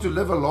you want to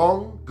live a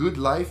long, good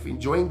life,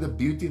 enjoying the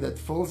beauty that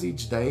fills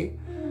each day?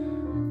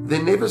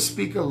 Then never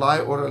speak a lie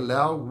or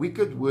allow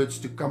wicked words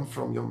to come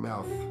from your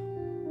mouth.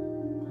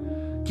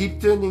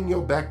 Keep turning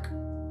your back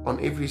on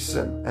every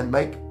sin and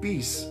make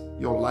peace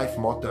your life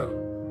motto.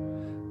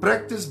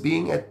 Practice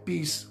being at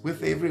peace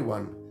with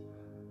everyone.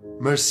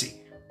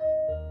 Mercy.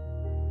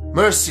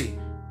 Mercy.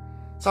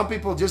 Some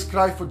people just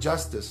cry for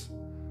justice.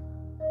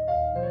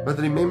 But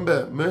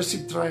remember,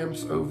 mercy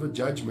triumphs over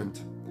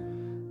judgment.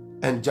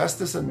 And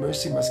justice and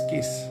mercy must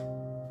kiss.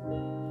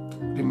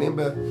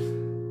 Remember,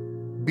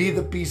 be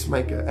the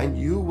peacemaker and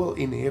you will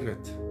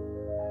inherit.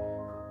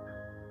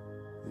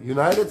 The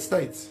United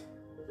States,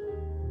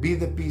 be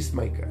the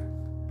peacemaker.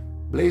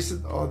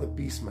 Blessed are the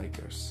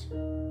peacemakers.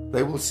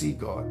 They will see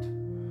God.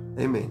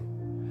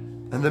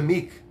 Amen. And the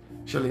meek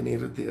shall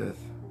inherit the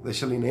earth. They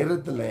shall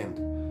inherit the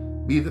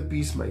land. Be the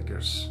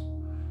peacemakers.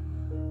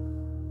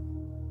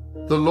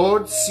 The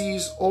Lord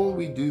sees all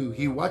we do.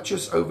 He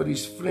watches over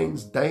his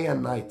friends day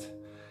and night.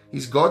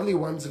 His godly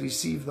ones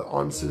receive the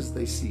answers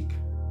they seek.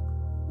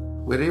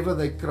 Wherever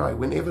they cry,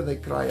 whenever they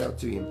cry out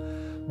to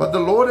him. But the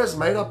Lord has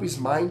made up his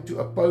mind to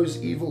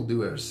oppose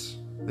evildoers.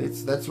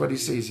 That's what he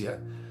says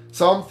here.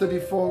 Psalm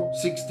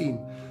 34:16.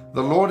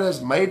 The Lord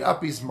has made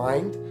up his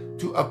mind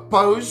to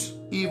oppose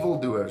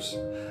evildoers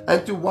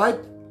and to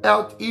wipe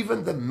out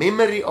even the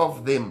memory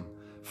of them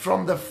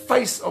from the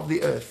face of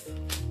the earth.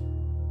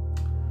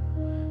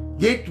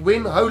 Yet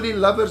when holy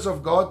lovers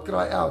of God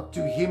cry out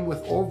to him with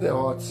all their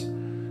hearts,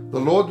 the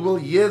Lord will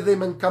hear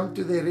them and come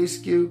to their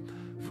rescue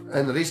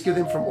and rescue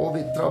them from all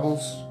their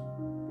troubles.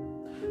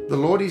 The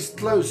Lord is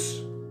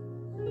close.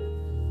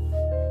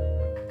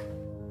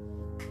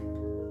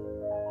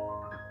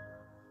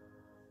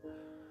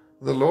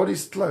 The Lord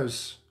is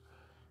close.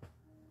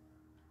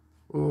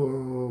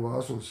 Oh, waar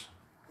is ons?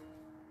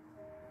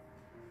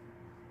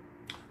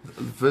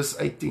 Verse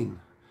 18.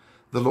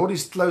 The Lord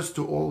is close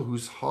to all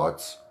whose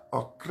hearts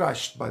are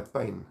crushed by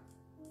pain.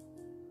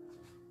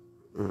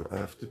 I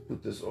have to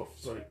put this off,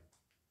 sorry.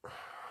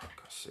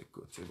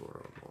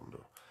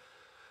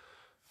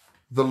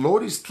 The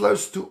Lord is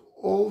close to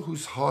all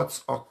whose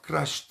hearts are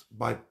crushed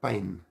by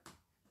pain,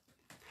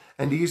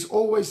 and he is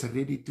always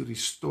ready to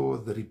restore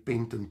the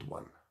repentant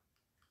one.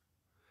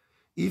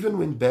 Even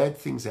when bad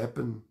things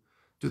happen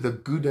to the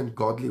good and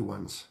godly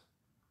ones,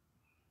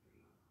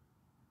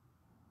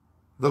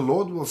 the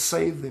Lord will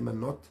save them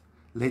and not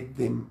let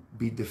them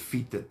be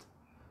defeated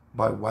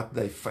by what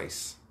they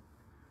face.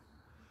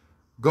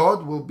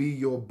 God will be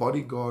your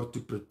bodyguard to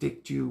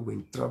protect you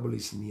when trouble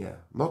is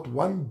near. Not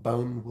one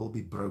bone will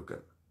be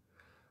broken.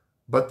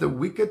 But the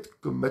wicked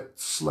commit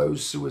slow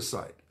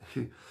suicide.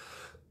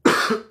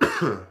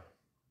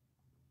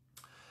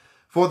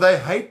 For they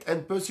hate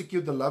and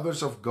persecute the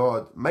lovers of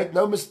God. Make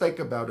no mistake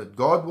about it.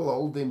 God will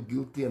hold them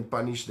guilty and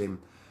punish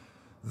them.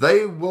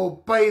 They will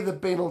pay the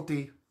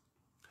penalty.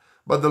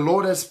 But the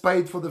Lord has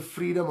paid for the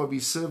freedom of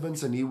his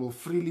servants, and he will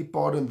freely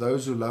pardon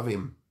those who love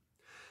him.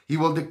 He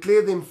will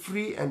declare them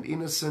free and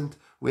innocent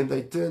when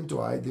they turn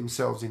to hide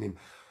themselves in him.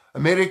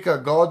 America,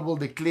 God will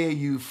declare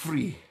you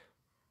free.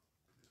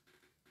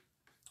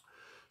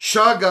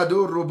 Psalm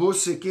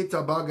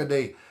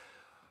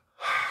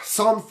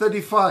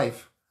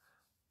 35.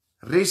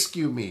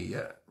 Rescue me.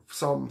 Yeah.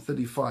 Psalm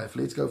 35.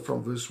 Let's go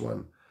from verse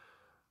 1.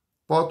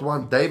 Part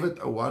 1. David,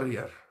 a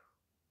warrior.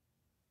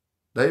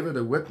 David,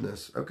 a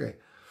witness. Okay.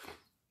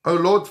 O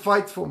Lord,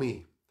 fight for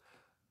me.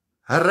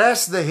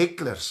 Harass the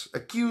hecklers.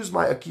 Accuse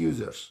my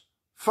accusers.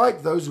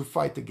 Fight those who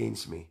fight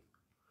against me.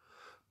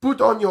 Put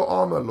on your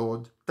armor,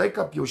 Lord. Take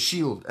up your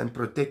shield and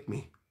protect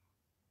me.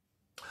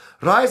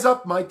 Rise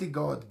up, mighty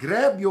God.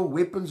 Grab your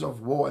weapons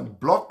of war and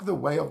block the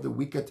way of the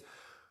wicked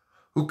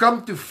who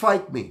come to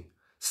fight me.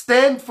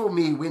 Stand for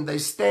me when they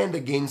stand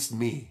against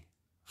me.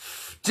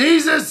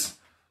 Jesus,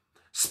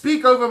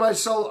 speak over my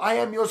soul. I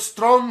am your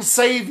strong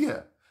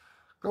Savior.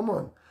 Come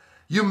on.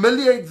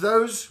 Humiliate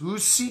those who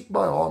seek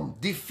my harm.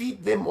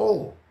 Defeat them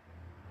all.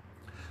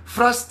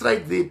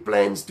 Frustrate their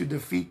plans to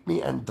defeat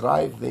me and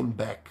drive them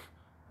back.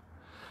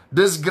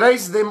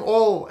 Disgrace them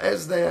all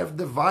as they have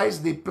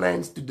devised their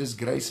plans to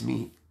disgrace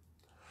me.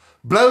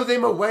 Blow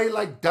them away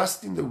like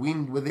dust in the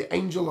wind with the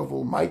angel of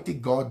Almighty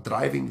God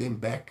driving them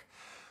back.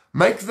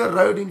 Make the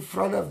road in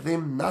front of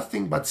them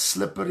nothing but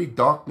slippery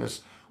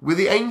darkness, with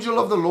the angel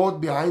of the Lord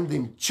behind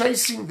them,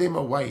 chasing them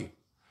away.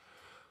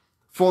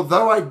 For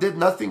though I did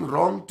nothing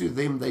wrong to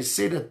them, they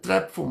set a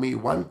trap for me,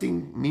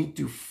 wanting me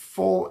to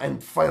fall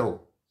and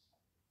fail.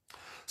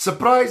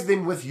 Surprise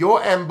them with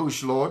your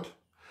ambush, Lord,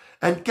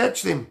 and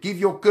catch them. Give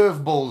your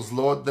curveballs,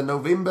 Lord, the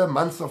November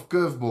month of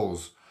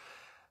curveballs.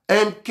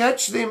 and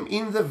catch them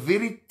in the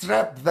very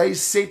trap they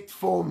set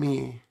for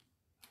me.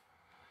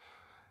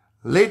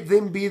 Let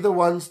them be the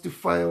ones to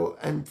fail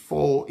and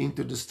fall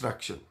into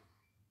destruction.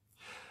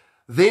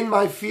 Then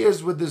my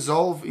fears will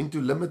dissolve into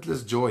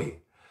limitless joy.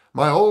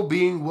 My whole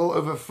being will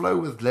overflow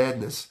with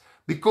gladness.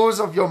 Because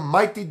of your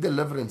mighty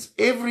deliverance,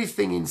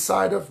 everything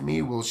inside of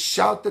me will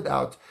shout it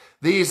out.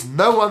 There is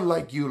no one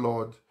like you,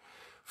 Lord.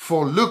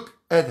 For look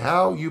at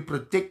how you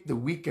protect the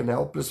weak and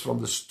helpless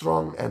from the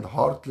strong and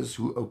heartless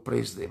who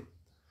oppress them.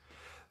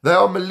 They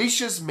are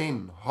malicious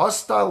men,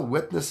 hostile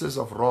witnesses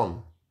of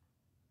wrong.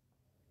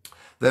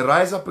 They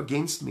rise up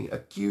against me,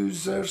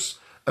 accusers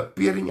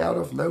appearing out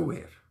of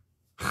nowhere.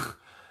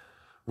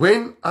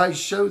 When I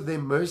show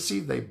them mercy,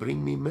 they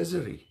bring me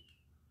misery.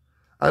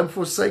 I am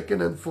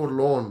forsaken and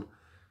forlorn,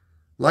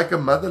 like a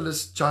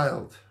motherless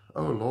child.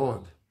 Oh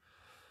Lord.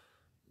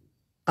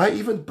 I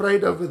even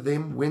prayed over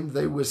them when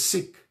they were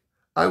sick.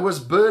 I was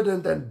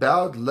burdened and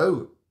bowed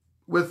low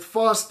with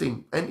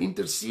fasting and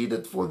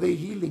interceded for their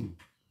healing.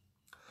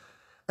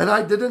 And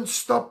I didn't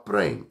stop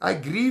praying. I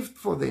grieved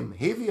for them,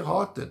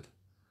 heavy-hearted,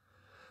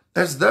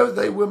 as though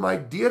they were my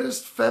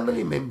dearest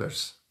family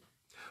members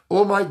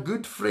or my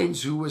good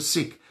friends who were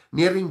sick,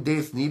 nearing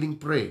death, needing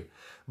prayer.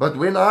 But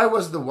when I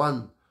was the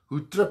one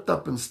who tripped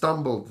up and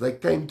stumbled, they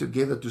came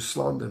together to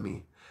slander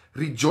me,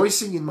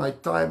 rejoicing in my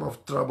time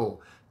of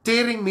trouble,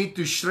 tearing me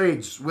to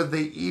shreds with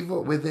their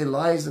evil, with their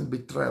lies and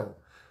betrayal.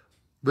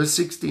 Verse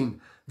 16,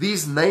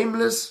 these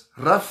nameless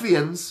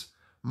ruffians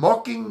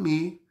mocking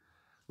me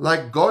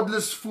like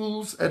godless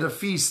fools at a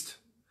feast.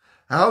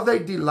 How they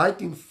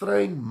delight in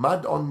throwing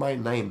mud on my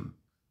name.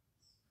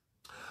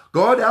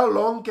 God, how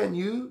long can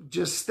you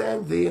just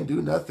stand there and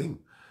do nothing?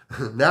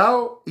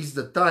 Now is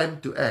the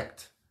time to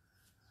act.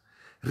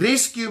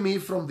 Rescue me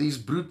from these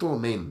brutal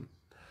men,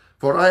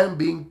 for I am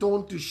being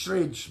torn to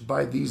shreds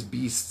by these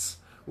beasts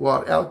who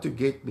are out to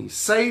get me.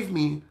 Save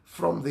me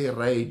from their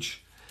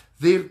rage,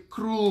 their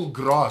cruel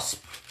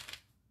grasp.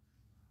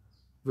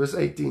 Verse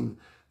 18,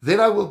 then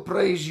I will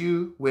praise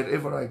you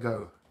wherever I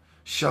go.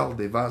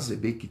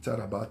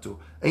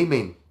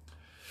 Amen.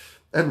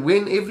 And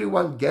when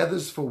everyone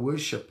gathers for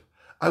worship,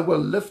 I will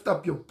lift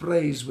up your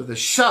praise with a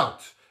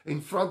shout in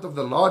front of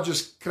the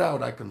largest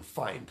crowd I can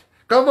find.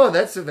 Come on,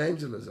 that's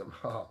evangelism.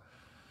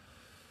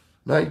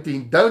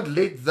 19. Don't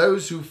let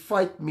those who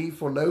fight me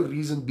for no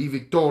reason be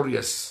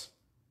victorious.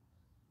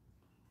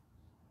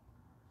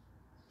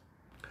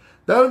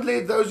 Don't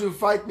let those who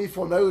fight me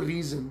for no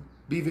reason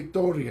be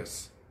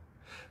victorious.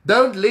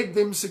 Don't let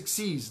them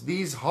succeed,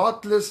 these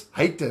heartless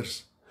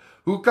haters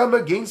who come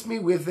against me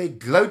with their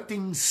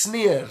gloating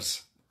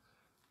sneers.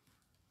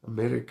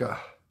 America.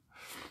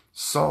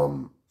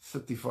 Psalm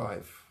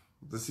 35.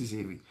 This is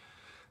heavy.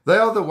 They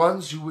are the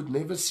ones who would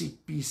never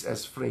seek peace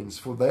as friends,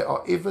 for they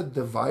are ever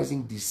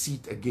devising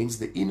deceit against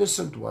the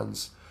innocent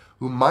ones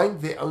who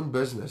mind their own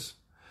business.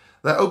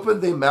 They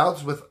open their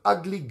mouths with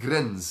ugly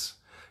grins,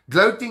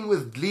 gloating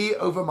with glee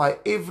over my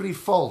every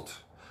fault.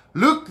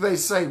 Look, they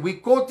say, we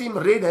caught him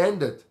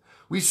red-handed.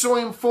 We saw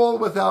him fall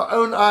with our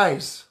own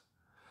eyes.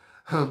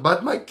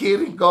 But my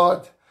caring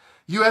God,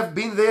 you have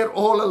been there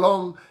all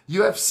along.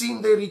 You have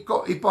seen their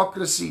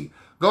hypocrisy.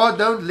 God,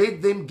 don't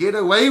let them get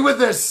away with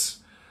this.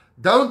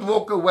 Don't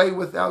walk away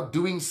without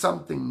doing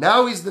something.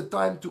 Now is the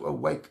time to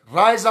awake.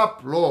 Rise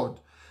up, Lord.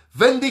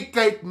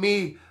 Vindicate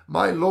me,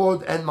 my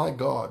Lord and my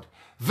God.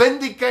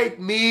 Vindicate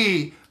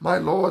me, my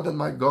Lord and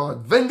my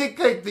God.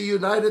 Vindicate the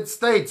United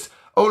States,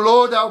 O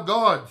Lord our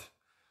God,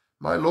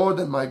 my Lord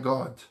and my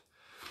God.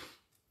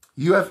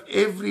 You have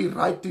every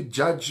right to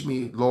judge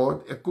me,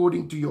 Lord,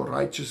 according to your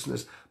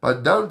righteousness,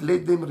 but don't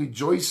let them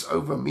rejoice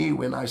over me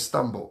when I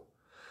stumble.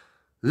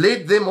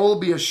 Let them all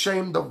be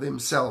ashamed of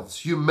themselves,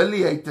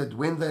 humiliated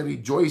when they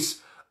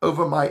rejoice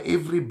over my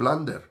every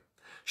blunder.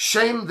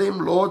 Shame them,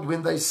 Lord,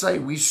 when they say,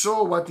 we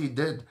saw what he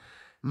did.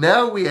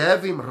 Now we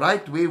have him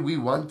right where we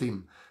want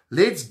him.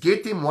 Let's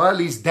get him while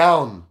he's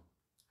down.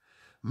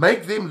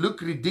 Make them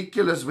look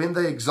ridiculous when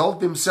they exalt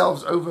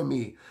themselves over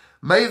me.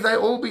 May they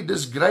all be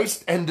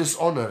disgraced and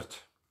dishonored.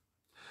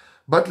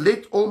 But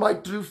let all my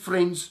true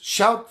friends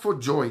shout for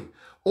joy,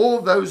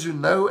 all those who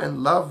know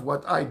and love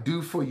what I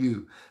do for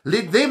you.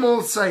 Let them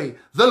all say,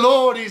 the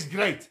Lord is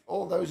great,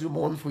 all those who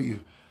mourn for you.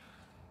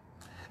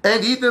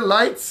 And he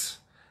delights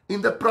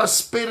in the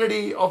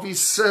prosperity of his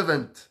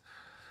servant.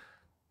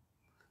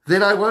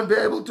 Then I won't be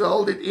able to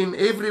hold it in.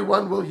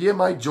 Everyone will hear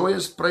my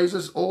joyous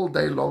praises all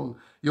day long.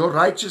 Your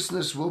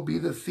righteousness will be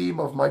the theme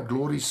of my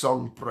glory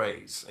song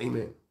praise.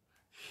 Amen.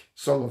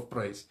 Song of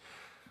praise.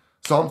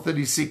 Psalm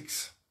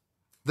 36.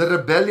 The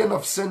rebellion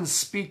of sin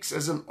speaks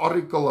as an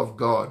oracle of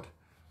God.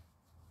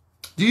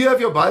 Do you have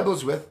your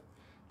Bibles with?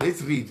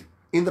 Let's read.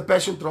 In the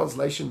Passion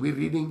Translation,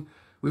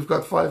 we've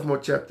got 5 more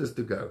chapters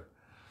to go.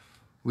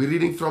 We're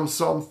reading from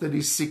Psalm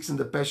 36 in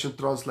the Passion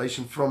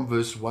Translation from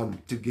verse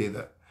 1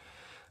 together.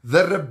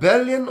 The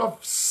rebellion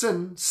of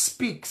sin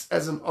speaks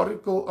as an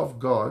oracle of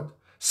God,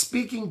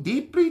 speaking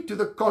deeply to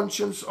the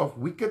conscience of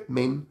wicked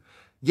men,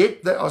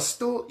 yet they are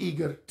still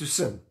eager to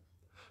sin.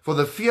 For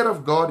the fear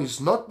of God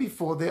is not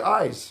before their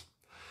eyes.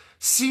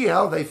 See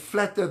how they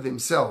flatter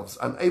themselves,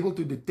 unable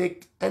to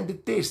detect and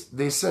detest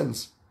their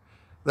sins.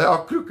 They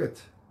are crooked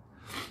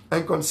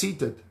and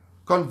conceited,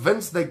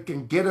 convinced they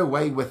can get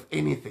away with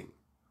anything.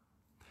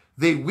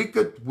 Their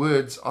wicked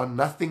words are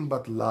nothing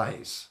but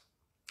lies.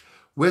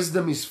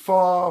 Wisdom is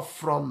far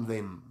from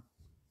them.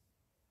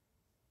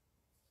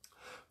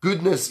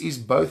 Goodness is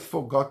both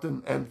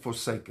forgotten and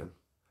forsaken.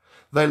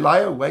 They lie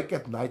awake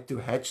at night to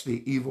hatch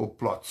their evil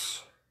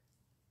plots.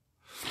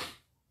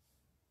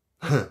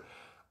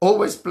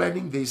 Always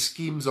planning their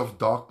schemes of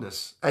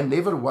darkness, and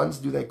never once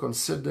do they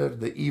consider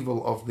the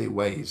evil of their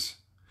ways.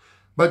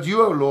 But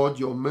you, O Lord,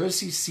 your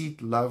mercy seat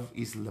love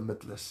is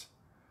limitless,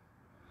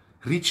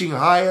 reaching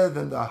higher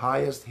than the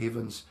highest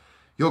heavens.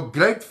 Your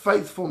great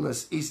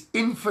faithfulness is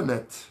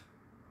infinite,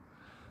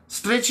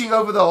 stretching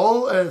over the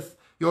whole earth.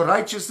 Your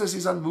righteousness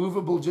is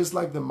unmovable, just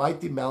like the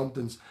mighty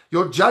mountains.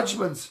 Your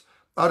judgments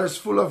are as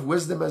full of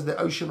wisdom as the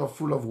ocean are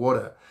full of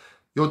water.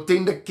 Your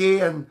tender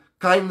care and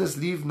kindness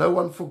leave no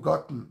one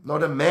forgotten,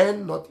 not a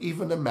man, not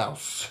even a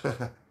mouse.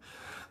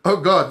 Oh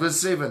God,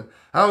 verse 7,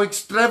 how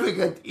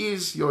extravagant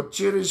is your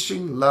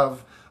cherishing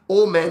love.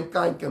 All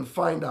mankind can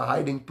find a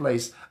hiding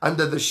place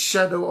under the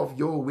shadow of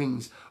your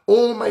wings.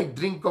 All may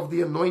drink of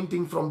the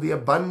anointing from the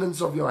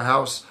abundance of your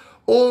house.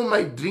 All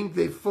may drink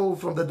their fill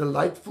from the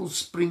delightful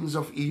springs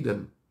of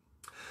Eden.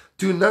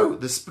 To know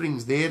the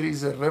springs, there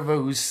is a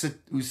river a city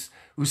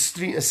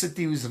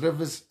whose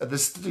rivers, the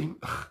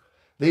stream,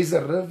 there's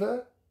a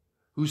river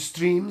whose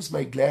streams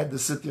may glad the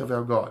city of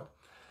our God.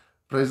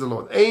 Praise the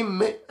Lord.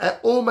 Amen.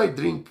 All may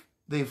drink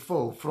their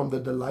fill from the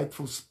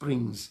delightful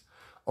springs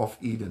of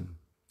Eden.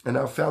 And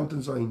our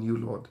fountains are in you,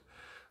 Lord.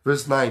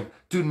 Verse 9.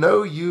 To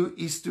know you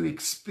is to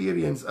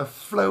experience a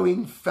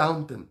flowing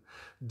fountain,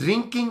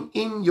 drinking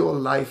in your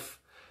life,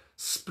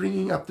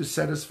 springing up to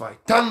satisfy.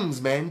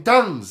 Tongues, man,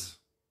 tongues.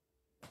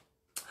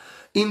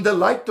 In the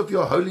light of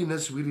your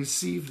holiness, we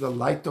receive the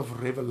light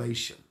of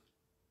revelation.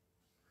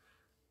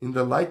 In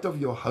the light of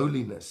your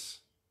holiness,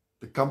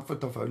 the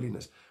comfort of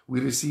holiness, we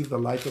receive the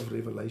light of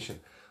revelation.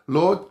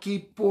 Lord,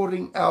 keep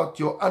pouring out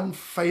your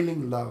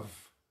unfailing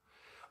love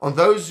on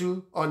those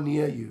who are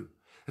near you.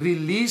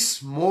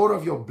 Release more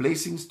of your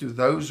blessings to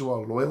those who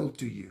are loyal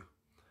to you.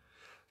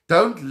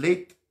 Don't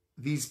let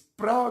these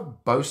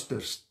proud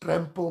boasters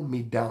trample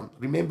me down.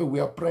 Remember, we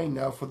are praying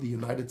now for the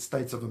United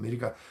States of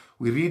America.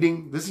 We're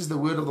reading, this is the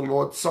word of the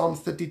Lord, Psalm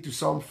 30 to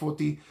Psalm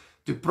 40,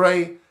 to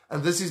pray.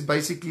 And this is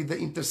basically the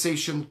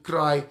intercession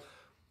cry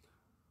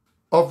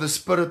of the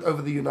Spirit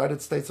over the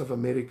United States of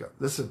America.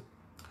 Listen,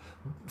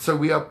 so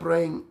we are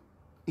praying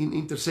in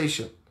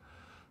intercession.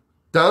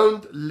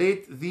 Don't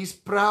let these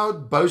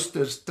proud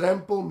boasters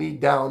trample me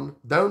down.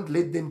 Don't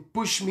let them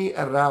push me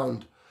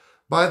around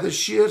by the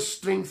sheer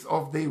strength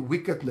of their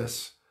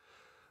wickedness.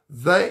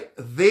 There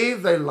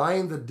they lie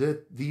in the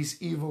dirt, these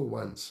evil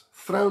ones,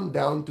 thrown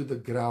down to the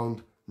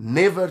ground,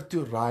 never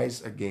to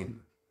rise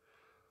again.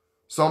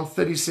 Psalm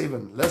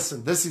 37,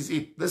 listen, this is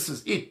it, this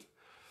is it.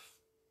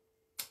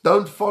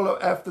 Don't follow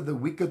after the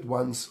wicked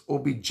ones or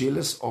be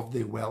jealous of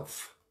their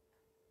wealth.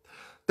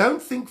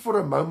 Don't think for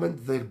a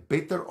moment they're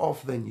better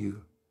off than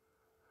you.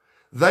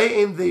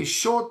 They in their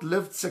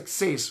short-lived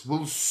success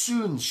will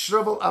soon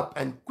shrivel up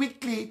and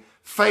quickly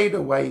fade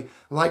away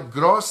like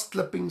grass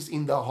clippings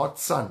in the hot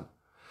sun.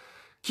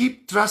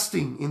 Keep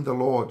trusting in the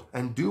Lord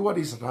and do what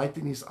is right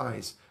in His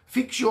eyes.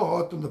 Fix your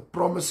heart on the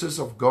promises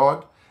of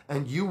God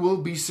and you will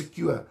be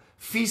secure,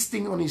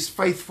 feasting on His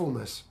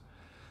faithfulness.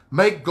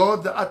 Make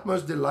God the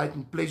utmost delight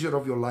and pleasure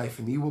of your life,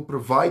 and He will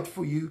provide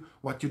for you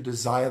what you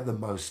desire the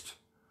most.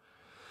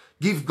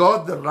 Give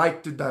God the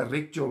right to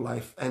direct your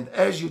life, and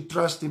as you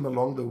trust Him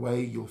along the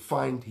way, you'll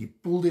find He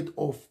pulled it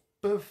off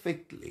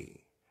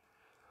perfectly.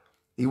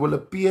 He will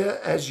appear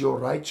as your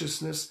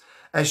righteousness,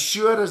 as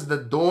sure as the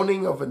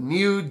dawning of a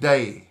new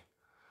day.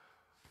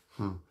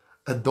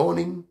 A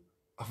dawning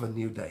of a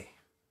new day.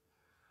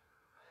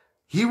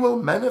 He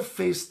will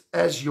manifest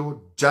as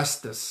your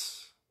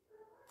justice.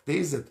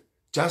 There's it.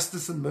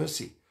 Justice and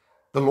mercy.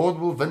 The Lord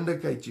will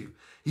vindicate you.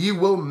 He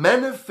will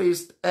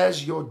manifest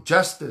as your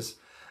justice,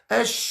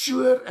 as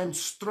sure and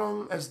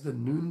strong as the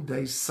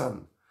noonday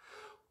sun.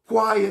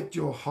 Quiet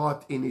your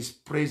heart in His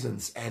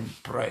presence and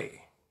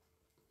pray.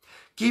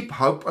 Keep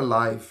hope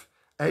alive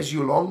as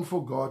you long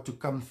for God to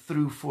come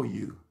through for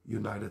you,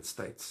 United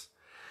States.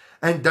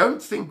 And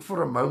don't think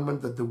for a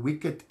moment that the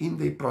wicked in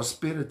their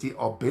prosperity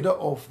are better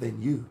off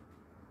than you.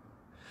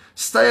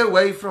 Stay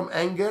away from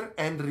anger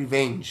and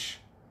revenge.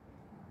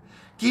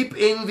 Keep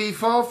envy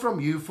far from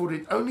you, for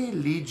it only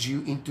leads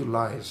you into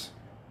lies.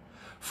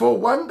 For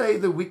one day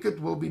the wicked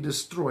will be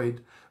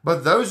destroyed,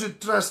 but those who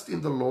trust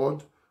in the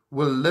Lord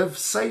will live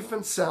safe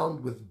and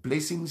sound with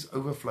blessings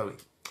overflowing.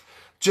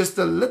 Just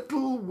a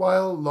little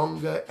while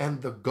longer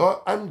and the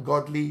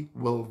ungodly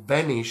will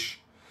vanish.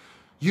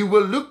 You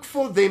will look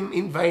for them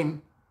in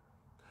vain,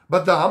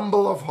 but the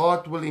humble of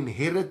heart will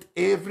inherit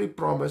every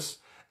promise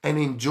and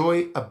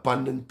enjoy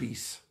abundant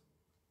peace.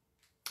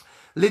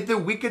 Let the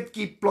wicked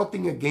keep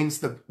plotting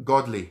against the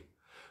godly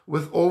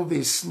with all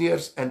their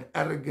sneers and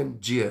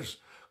arrogant jeers.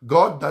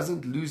 God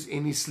doesn't lose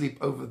any sleep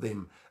over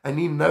them, and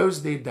He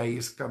knows their day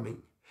is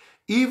coming.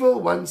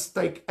 Evil ones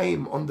take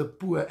aim on the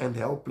poor and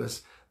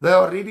helpless. They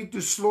are ready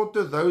to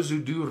slaughter those who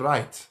do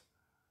right.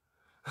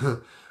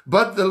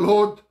 But the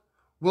Lord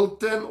will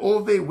turn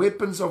all their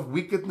weapons of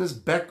wickedness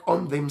back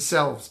on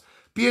themselves,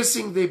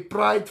 piercing their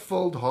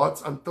pride-filled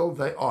hearts until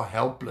they are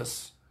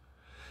helpless.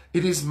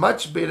 It is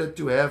much better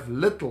to have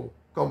little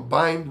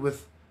combined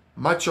with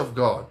much of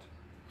God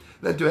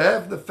than to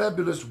have the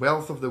fabulous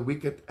wealth of the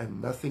wicked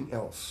and nothing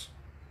else.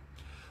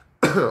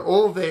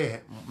 All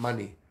their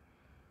money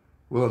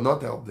will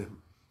not help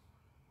them.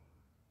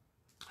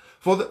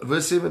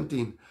 Verse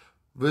 17,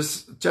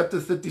 chapter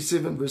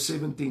 37, verse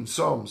 17,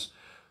 Psalms,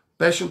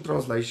 Passion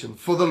Translation.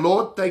 For the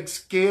Lord takes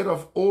care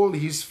of all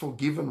His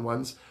forgiven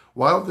ones,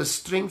 while the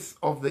strength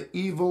of the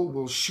evil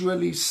will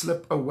surely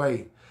slip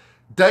away.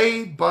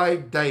 Day by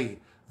day,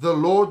 the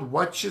Lord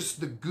watches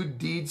the good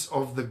deeds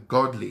of the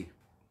godly,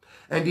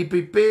 and He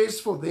prepares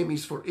for them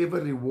His forever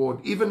reward.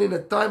 Even in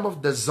a time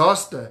of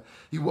disaster,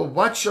 He will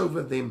watch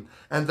over them,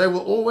 and they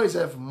will always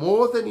have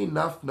more than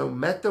enough no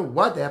matter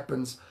what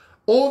happens.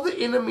 All the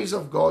enemies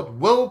of God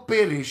will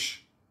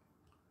perish,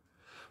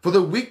 for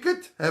the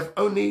wicked have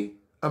only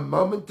a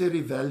momentary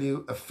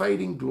value, a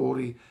fading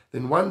glory.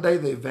 Then one day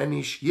they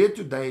vanish, here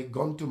today,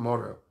 gone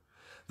tomorrow.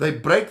 They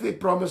break their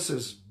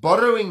promises,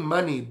 borrowing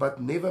money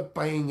but never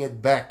paying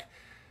it back.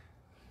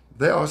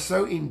 They are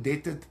so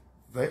indebted,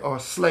 they are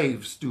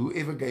slaves to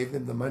whoever gave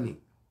them the money.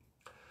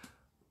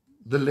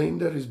 The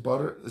lender is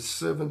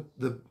servant,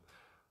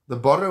 the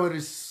borrower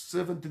is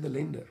servant to the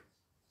lender,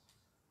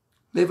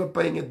 never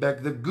paying it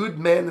back. The good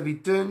man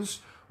returns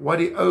what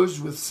he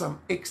owes with some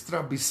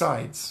extra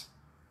besides.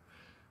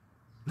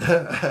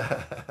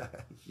 The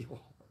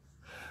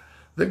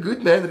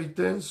good man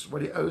returns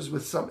what he owes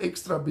with some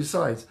extra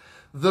besides.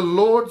 The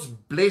Lord's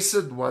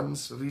blessed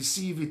ones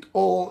receive it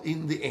all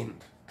in the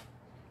end.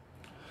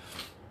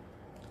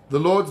 The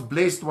Lord's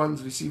blessed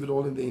ones receive it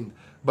all in the end.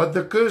 But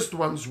the cursed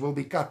ones will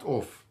be cut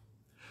off,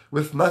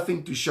 with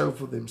nothing to show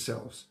for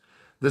themselves.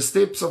 The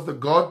steps of the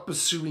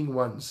God-pursuing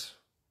ones,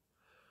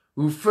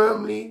 who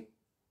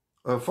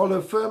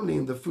follow firmly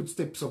in the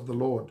footsteps of the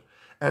Lord,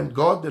 and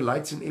God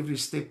delights in every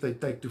step they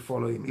take to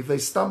follow Him. If they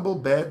stumble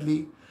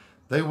badly,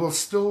 they will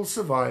still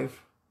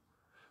survive,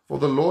 for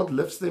the Lord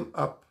lifts them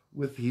up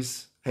with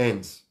His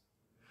hands.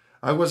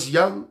 I was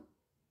young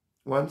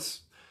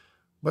once,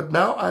 but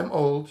now I'm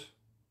old.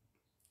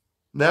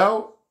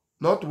 Now,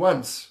 not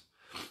once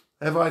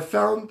have I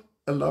found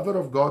a lover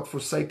of God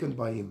forsaken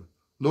by Him,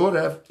 nor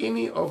have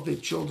any of their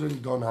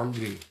children gone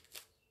hungry.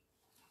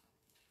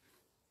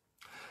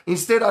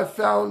 Instead, I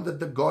found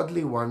the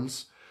godly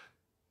ones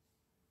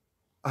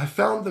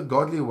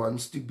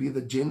to be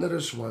the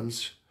generous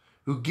ones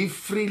who give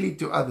freely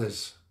to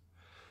others.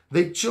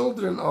 Their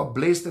children are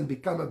blessed and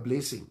become a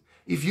blessing.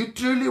 If you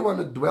truly want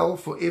to dwell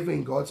forever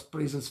in God's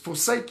presence,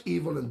 forsake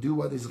evil and do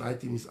what is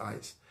right in His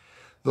eyes.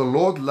 The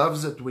Lord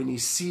loves it when He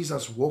sees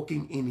us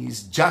walking in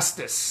His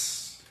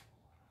justice.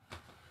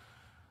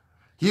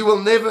 He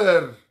will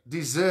never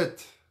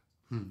desert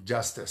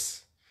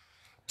justice.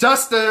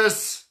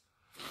 Justice!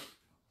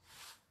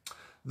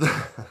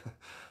 The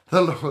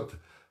Lord,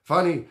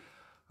 funny,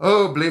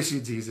 oh, bless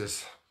you,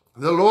 Jesus.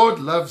 The Lord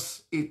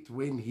loves it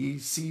when He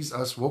sees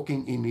us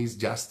walking in His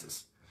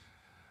justice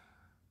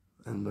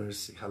and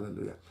mercy.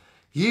 Hallelujah.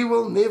 He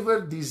will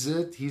never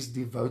desert His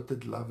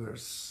devoted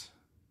lovers.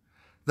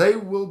 They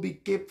will be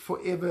kept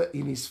forever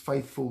in His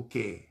faithful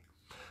care.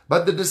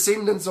 But the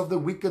descendants of the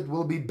wicked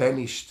will be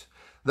banished.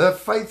 The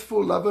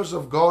faithful lovers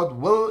of God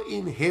will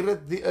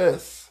inherit the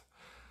earth.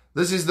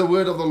 This is the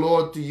word of the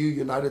Lord to you,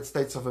 United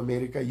States of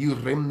America, you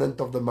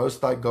remnant of the Most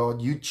High God,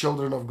 you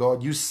children of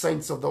God, you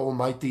saints of the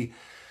Almighty.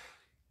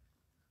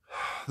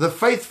 The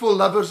faithful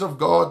lovers of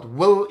God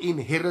will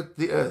inherit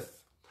the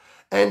earth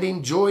and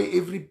enjoy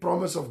every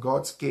promise of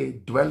God's care,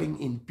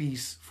 dwelling in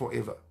peace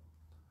forever.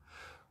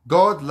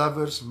 God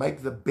lovers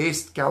make the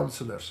best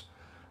counselors.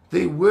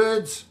 Their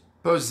words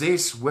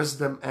possess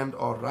wisdom and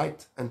are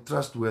right and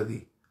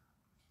trustworthy.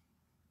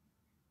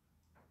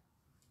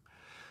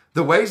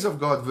 The ways of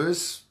God,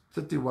 verse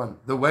 31,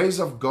 the ways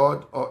of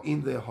God are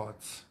in their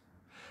hearts,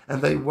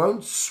 and they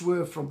won't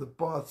swerve from the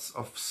paths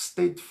of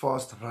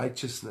steadfast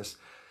righteousness.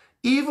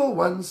 Evil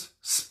ones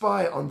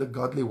spy on the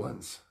godly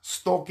ones,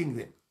 stalking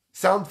them.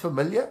 Sound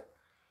familiar?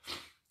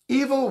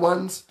 Evil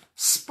ones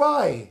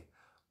spy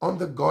on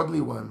the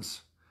godly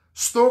ones,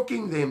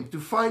 stalking them to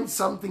find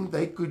something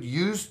they could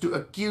use to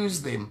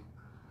accuse them.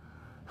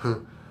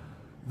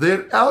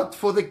 They're out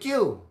for the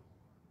kill.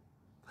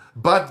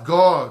 But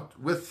God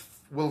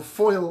will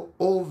foil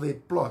all their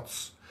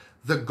plots.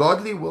 The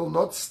godly will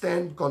not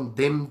stand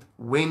condemned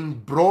when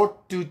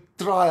brought to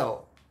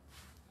trial.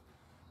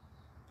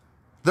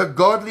 The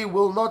godly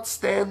will not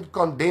stand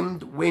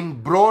condemned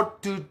when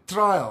brought to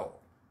trial.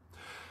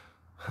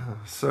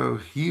 So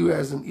he who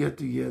has an ear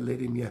to hear,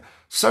 let him hear.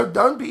 So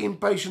don't be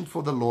impatient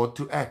for the Lord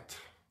to act.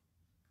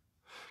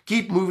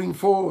 Keep moving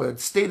forward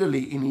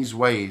steadily in His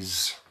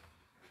ways.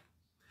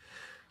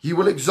 He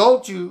will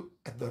exalt you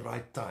at the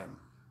right time.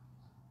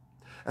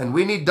 And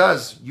when He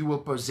does, you will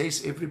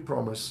possess every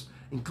promise,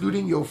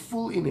 including your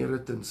full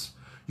inheritance.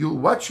 You'll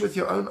watch with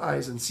your own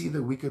eyes and see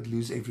the wicked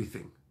lose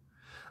everything.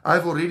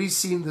 I've already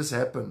seen this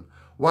happen.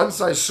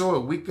 Once I saw a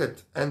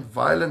wicked and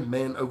violent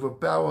man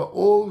overpower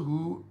all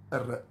who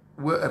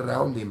were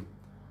around him.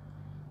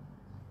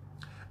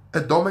 A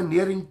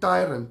domineering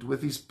tyrant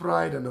with his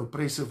pride and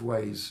oppressive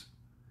ways.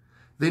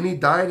 Then he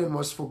died and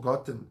was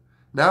forgotten.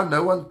 Now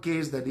no one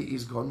cares that he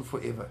is gone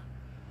forever.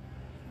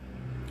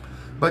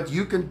 But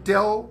you can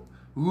tell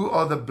who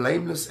are the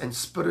blameless and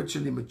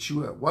spiritually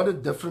mature. What a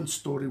different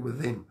story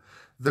with them.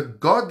 The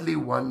godly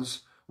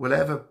ones will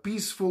have a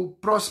peaceful,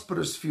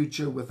 prosperous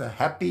future with a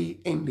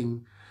happy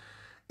ending.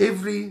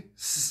 Every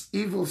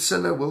evil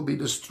sinner will be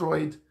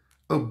destroyed,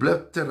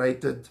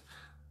 obliterated.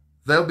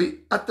 They'll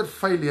be utter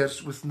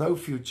failures with no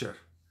future.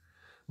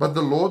 But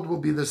the Lord will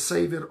be the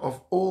Savior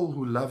of all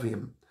who love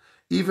Him.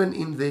 Even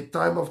in their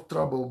time of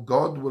trouble,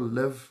 God will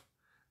live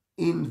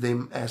in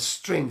them as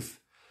strength.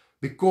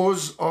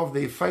 Because of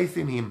their faith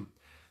in Him,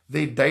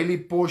 their daily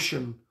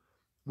portion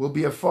will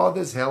be a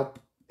Father's help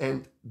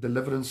and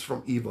deliverance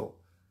from evil.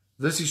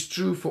 This is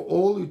true for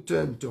all who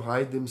turn to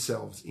hide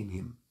themselves in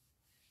Him.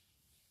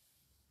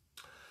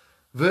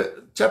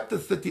 Chapter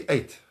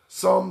 38,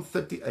 Psalm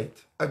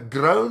 38. A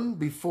groan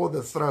before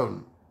the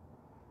throne.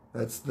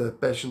 That's the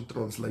Passion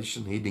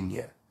Translation heading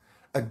here.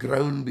 A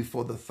groan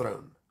before the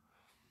throne.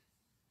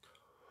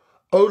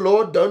 Oh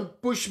Lord,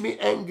 don't punish me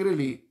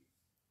angrily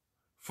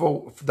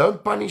for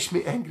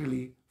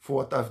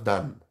what I've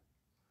done.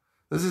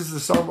 This is the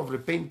Psalm of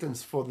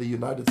repentance for the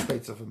United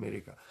States of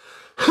America.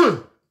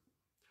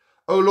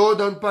 Oh Lord,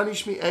 don't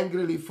punish me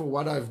angrily for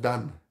what I've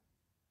done.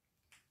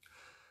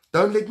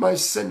 Don't let my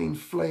sin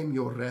inflame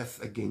your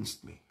wrath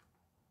against me.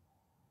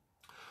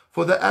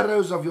 For the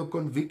arrows of your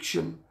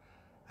conviction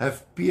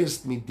have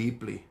pierced me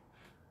deeply.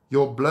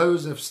 Your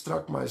blows have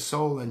struck my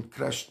soul and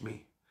crushed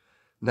me.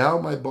 Now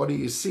my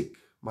body is sick.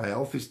 My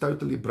health is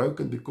totally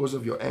broken because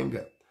of your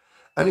anger.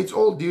 And it's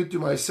all due to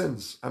my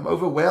sins. I'm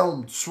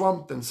overwhelmed,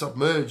 swamped, and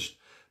submerged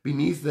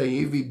beneath the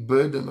heavy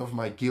burden of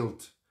my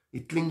guilt.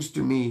 It clings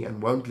to me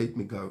and won't let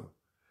me go.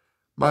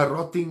 My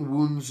rotting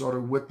wounds are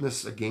a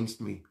witness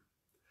against me.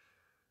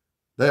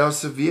 They are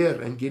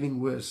severe and getting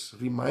worse,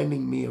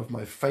 reminding me of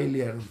my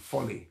failure and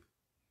folly.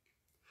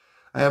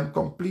 I am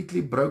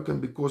completely broken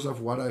because of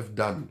what I've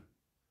done.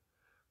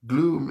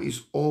 Gloom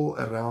is all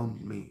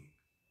around me.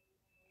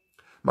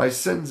 My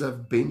sins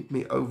have bent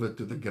me over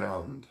to the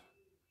ground.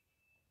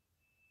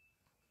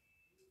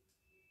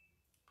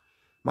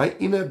 My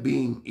inner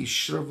being is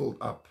shriveled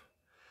up.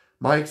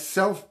 My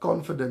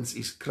self-confidence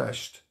is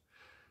crushed.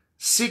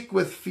 Sick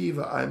with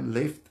fever, I am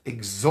left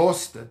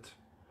exhausted.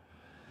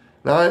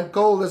 Now I am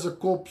cold as a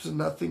corpse and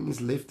nothing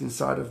is left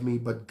inside of me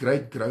but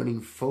great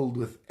groaning filled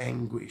with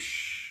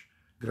anguish.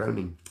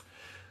 Groaning.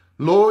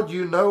 Lord,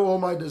 you know all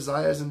my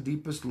desires and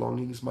deepest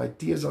longings. My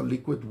tears are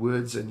liquid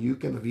words and you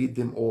can read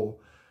them all.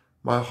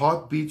 My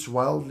heart beats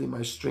wildly,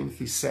 my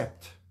strength is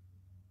sapped.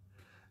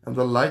 And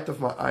the light of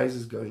my eyes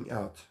is going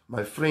out.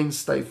 My friends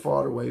stay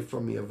far away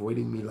from me,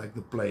 avoiding me like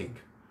the plague.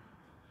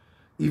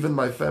 Even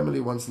my family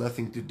wants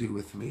nothing to do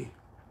with me.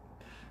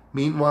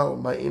 Meanwhile,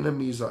 my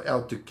enemies are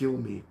out to kill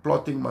me,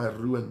 plotting my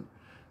ruin,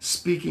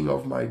 speaking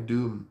of my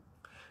doom,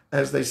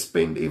 as they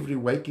spend every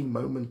waking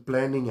moment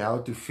planning how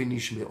to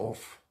finish me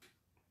off.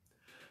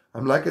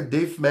 I'm like a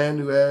deaf man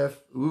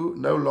who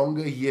no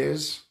longer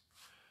hears.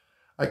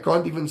 I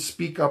can't even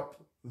speak up,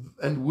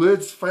 and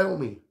words fail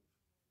me.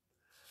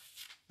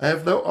 I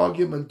have no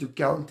argument to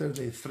counter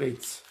their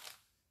threats.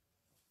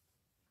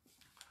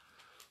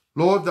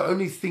 Lord, the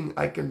only thing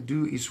I can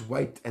do is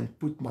wait and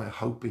put my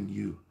hope in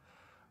you.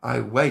 I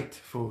wait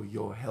for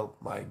your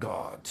help, my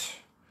God.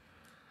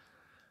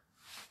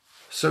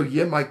 So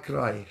hear my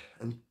cry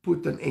and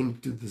put an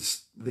end to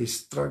their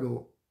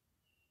struggle,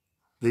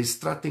 their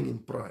strutting in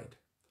pride,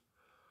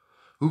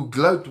 who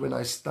gloat when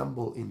I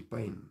stumble in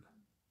pain.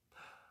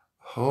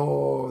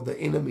 Oh, the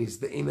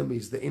enemies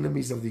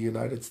of the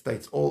United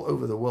States all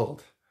over the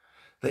world.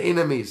 The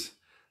enemies,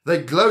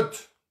 they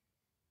gloat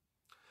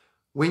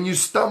when you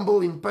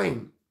stumble in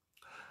pain.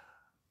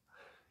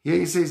 Here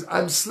he says,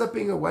 I'm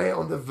slipping away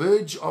on the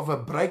verge of a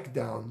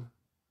breakdown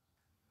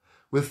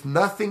with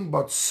nothing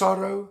but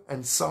sorrow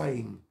and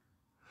sighing.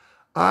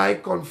 I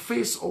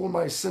confess all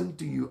my sin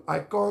to you. I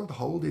can't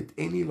hold it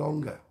any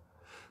longer.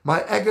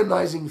 My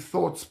agonizing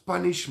thoughts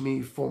punish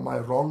me for my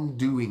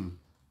wrongdoing.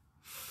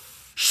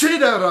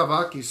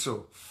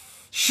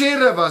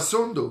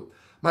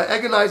 My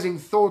agonizing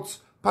thoughts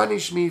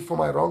punish me for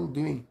my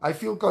wrongdoing. I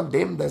feel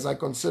condemned as I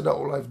consider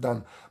all I've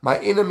done. My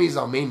enemies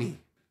are many.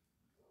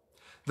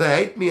 They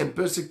hate me and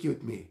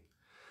persecute me,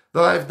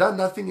 though I have done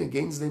nothing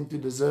against them to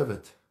deserve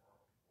it.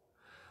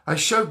 I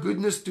show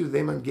goodness to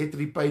them and get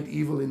repaid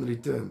evil in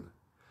return.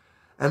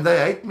 And they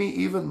hate me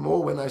even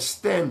more when I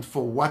stand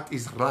for what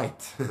is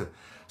right.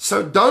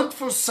 So don't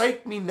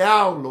forsake me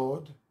now,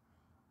 Lord.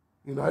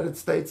 The United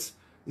States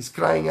is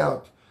crying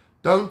out,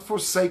 don't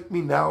forsake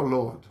me now,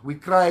 Lord. We're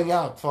crying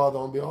out, Father,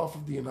 on behalf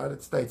of the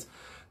United States.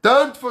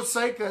 Don't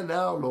forsake her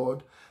now,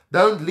 Lord.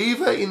 Don't leave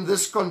her in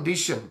this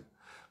condition.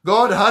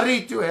 God,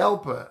 hurry to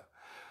help her.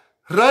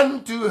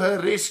 Run to her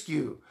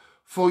rescue,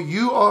 for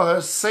you are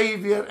her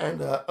Savior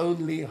and her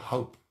only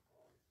hope.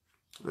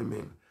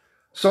 Amen.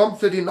 Psalm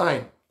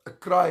 39, a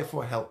cry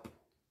for help.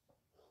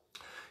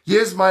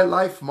 Here's my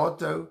life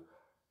motto,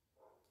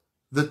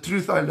 the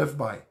truth I live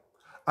by.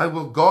 I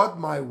will guard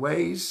my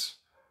ways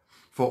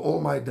for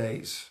all my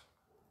days.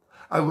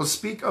 I will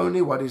speak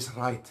only what is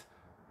right,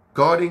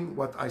 guarding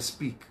what I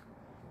speak.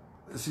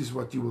 This is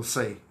what you will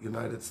say,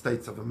 United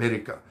States of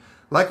America.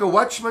 Like a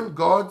watchman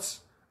guards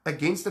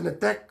against an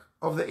attack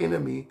of the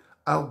enemy,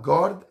 I'll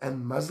guard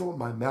and muzzle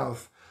my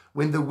mouth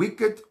when the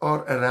wicked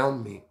are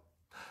around me.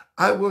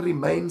 I will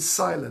remain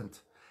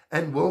silent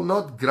and will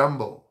not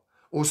grumble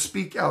or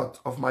speak out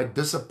of my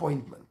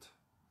disappointment.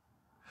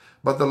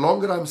 But the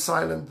longer I'm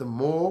silent, the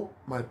more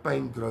my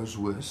pain grows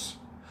worse.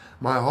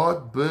 My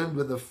heart burned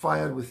with a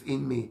fire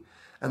within me,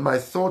 and my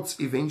thoughts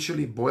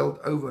eventually boiled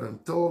over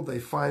until they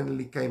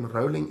finally came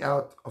rolling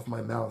out of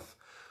my mouth.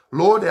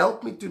 Lord,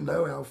 help me to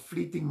know how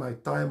fleeting my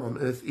time on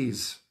earth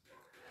is.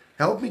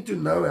 Help me to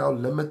know how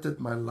limited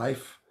my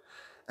life,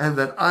 and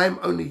that I'm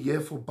only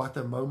here for but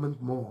a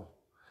moment more.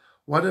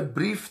 What a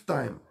brief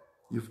time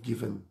you've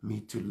given me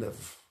to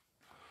live.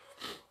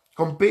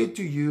 Compared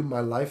to you,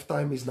 my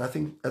lifetime is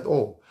nothing at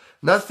all.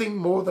 Nothing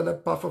more than a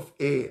puff of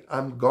air.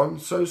 I'm gone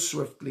so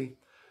swiftly.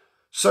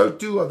 So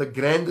too are the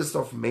grandest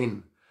of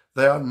men.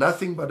 They are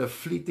nothing but a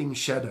fleeting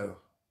shadow.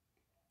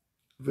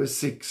 Verse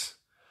 6.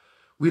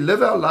 We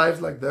live our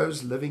lives like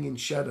those living in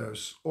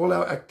shadows. All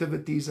our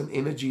activities and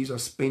energies are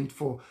spent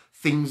for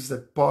things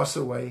that pass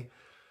away.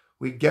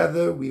 We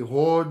gather, we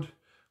hoard,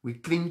 we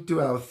cling to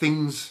our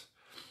things,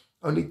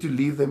 only to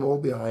leave them all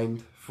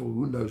behind for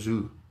who knows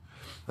who.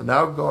 And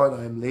now, God,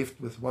 I am left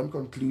with one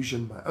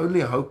conclusion. My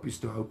only hope is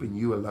to hope in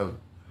you alone.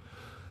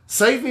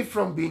 Save me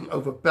from being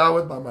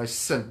overpowered by my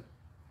sin.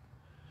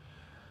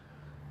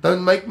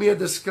 Don't make me a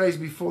disgrace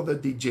before the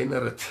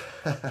degenerate.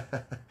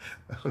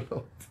 Oh,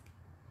 Lord.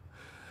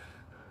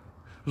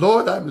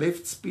 Lord, I'm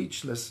left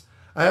speechless.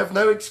 I have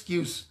no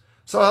excuse,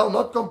 so I'll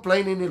not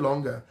complain any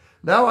longer.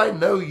 Now I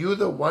know you're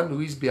the one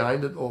who is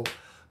behind it all.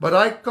 But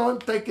I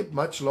can't take it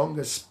much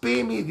longer.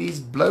 Spare me these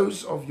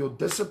blows of your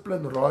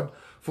discipline rod,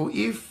 for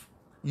if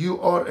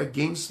you are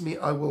against me,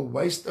 I will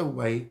waste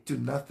away to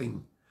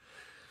nothing.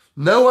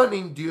 No one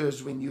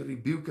endures when you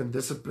rebuke and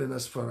discipline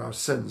us for our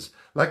sins.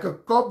 Like a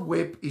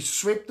cobweb is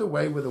swept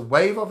away with a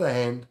wave of the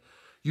hand,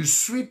 you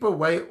sweep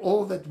away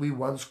all that we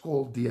once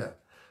called dear.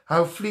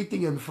 How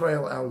fleeting and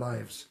frail our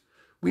lives.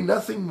 We're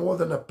nothing more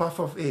than a puff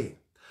of air.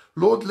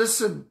 Lord,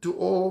 listen to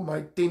all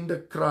my tender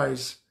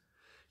cries.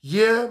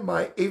 Hear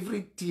my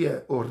every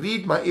tear, or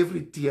read my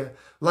every tear,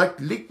 like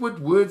liquid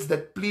words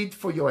that plead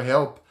for your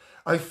help.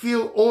 I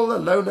feel all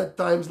alone at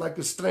times, like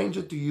a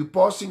stranger to you,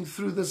 passing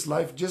through this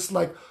life just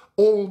like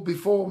all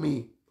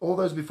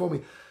those before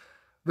me.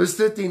 Verse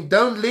 13,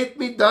 don't let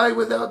me die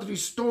without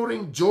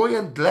restoring joy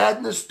and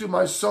gladness to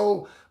my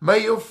soul.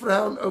 May your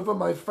frown over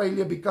my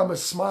failure become a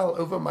smile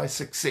over my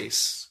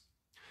success.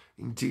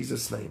 In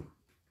Jesus' name.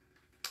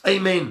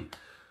 Amen.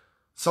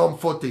 Psalm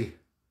 40.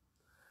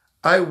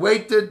 I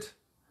waited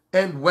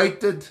and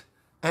waited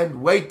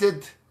and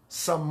waited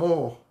some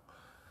more,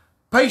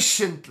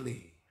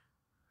 patiently,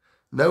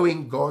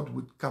 knowing God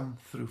would come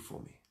through for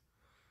me.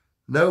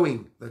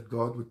 Knowing that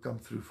God would come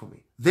through for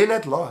me. Then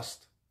at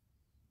last,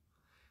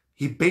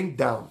 he bent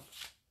down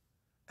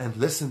and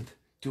listened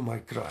to my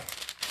cry.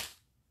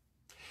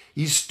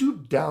 He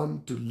stooped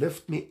down to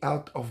lift me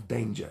out of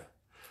danger,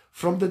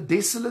 from the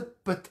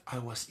desolate pit I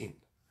was in,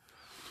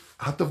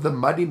 out of the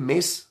muddy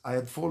mess I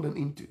had fallen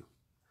into.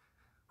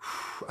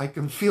 I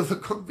can feel the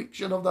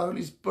conviction of the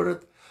Holy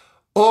Spirit.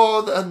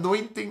 Oh, the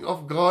anointing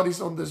of God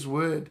is on this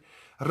word.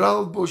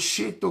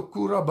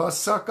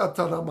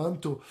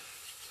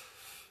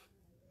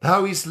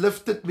 How he's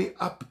lifted me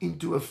up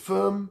into a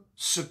firm,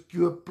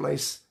 secure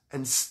place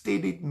and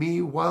steadied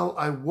me while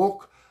I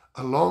walk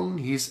along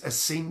his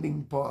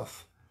ascending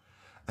path.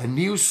 A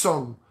new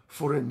song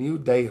for a new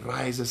day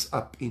rises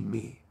up in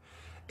me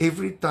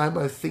every time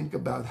I think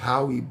about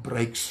how he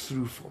breaks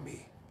through for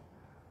me.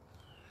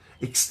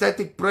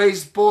 Ecstatic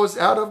praise pours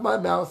out of my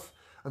mouth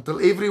until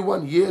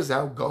everyone hears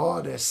how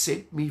God has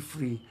set me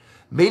free.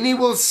 Many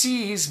will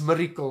see his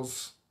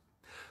miracles.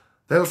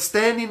 They'll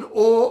stand in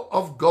awe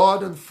of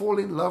God and fall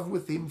in love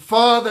with him.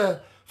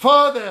 Father,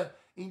 Father,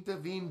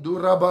 intervene.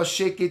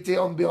 Cheque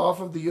on behalf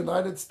of the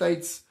United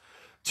States.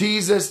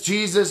 Jesus,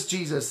 Jesus,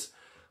 Jesus.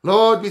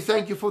 Lord, we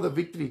thank you for the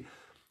victory.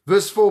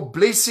 Verse 4,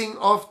 blessing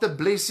after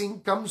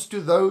blessing comes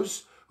to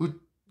those who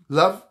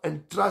love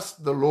and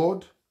trust the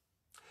Lord.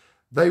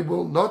 They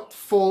will not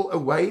fall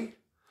away,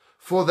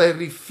 for they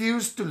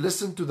refuse to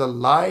listen to the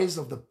lies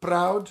of the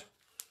proud.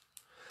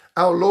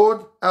 Our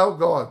Lord, our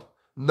God,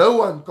 no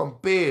one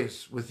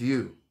compares with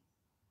you.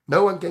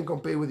 No one can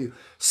compare with you.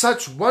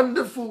 Such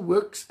wonderful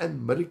works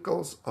and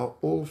miracles are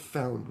all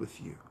found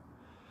with you.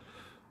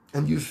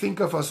 And you think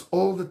of us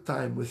all the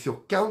time with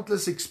your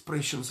countless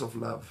expressions of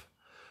love,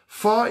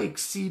 far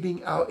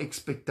exceeding our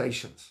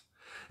expectations.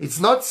 It's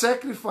not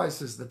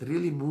sacrifices that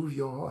really move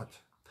your heart.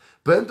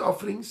 Burnt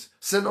offerings,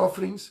 sin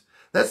offerings,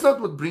 that's not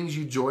what brings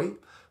you joy.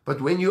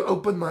 But when you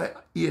open my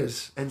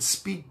ears and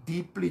speak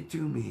deeply to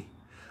me,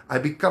 I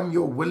become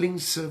your willing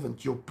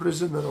servant, your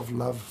prisoner of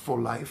love for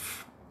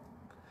life.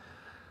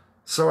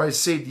 So I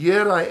said,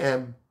 here I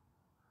am.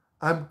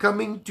 I'm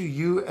coming to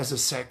you as a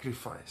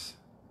sacrifice.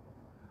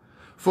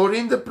 For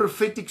in the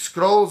prophetic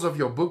scrolls of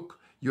your book,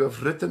 you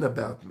have written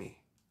about me.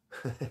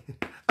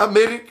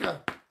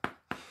 America.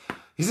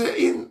 He said,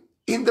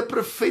 in the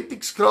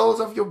prophetic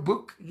scrolls of your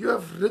book, you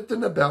have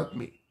written about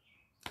me.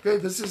 Okay,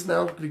 this is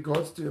now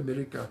regards to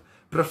America,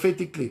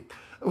 prophetically.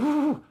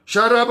 Ooh,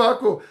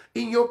 Sharabako,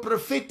 in your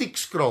prophetic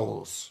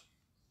scrolls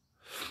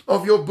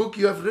of your book,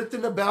 you have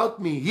written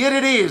about me. Here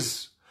it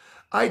is.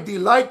 I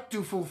delight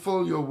to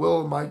fulfill your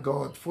will, my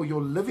God, for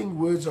your living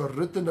words are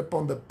written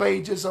upon the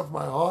pages of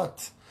my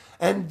heart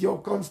and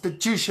your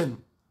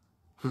constitution.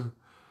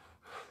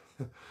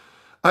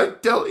 I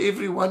tell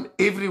everyone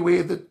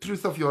everywhere the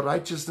truth of your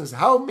righteousness.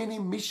 How many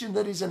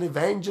missionaries and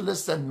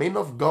evangelists and men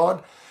of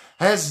God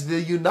has the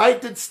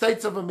United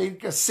States of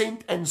America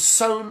sent and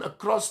sown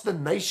across the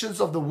nations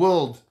of the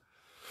world?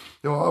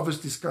 Your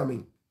harvest is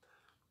coming.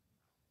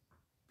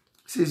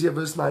 It says here,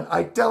 verse 9,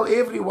 I tell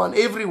everyone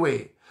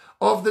everywhere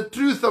of the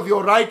truth of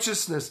your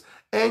righteousness,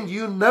 and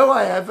you know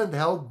I haven't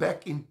held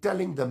back in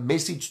telling the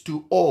message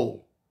to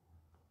all.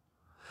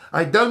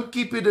 I don't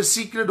keep it a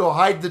secret or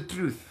hide the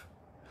truth.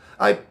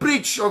 I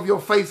preach of your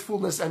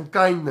faithfulness and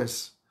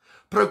kindness,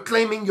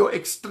 proclaiming your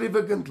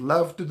extravagant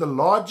love to the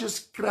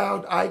largest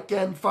crowd I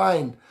can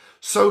find.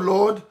 So,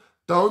 Lord,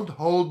 don't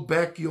hold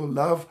back your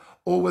love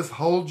or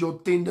withhold your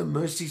tender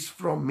mercies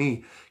from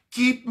me.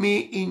 Keep me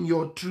in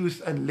your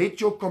truth and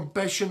let your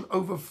compassion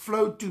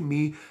overflow to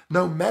me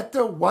no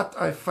matter what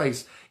I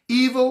face.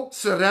 Evil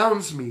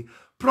surrounds me,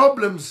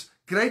 problems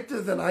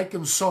greater than I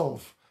can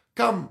solve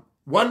come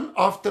one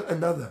after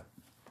another.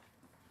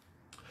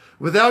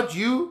 Without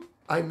you,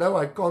 I know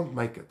I can't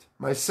make it.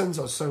 My sins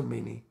are so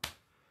many.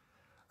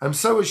 I'm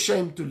so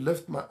ashamed to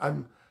lift my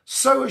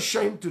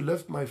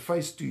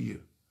face to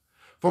you.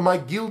 For my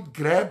guilt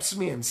grabs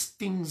me and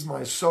stings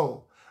my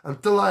soul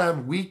until I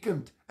am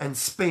weakened and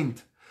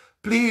spent.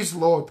 Please,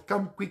 Lord,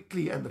 come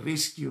quickly and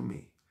rescue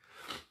me.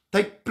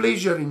 Take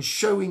pleasure in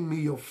showing me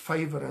your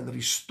favor and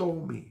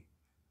restore me.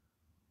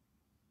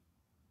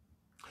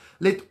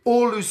 Let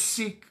all who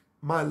seek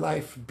my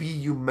life be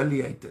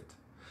humiliated.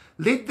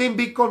 Let them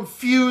be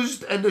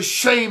confused and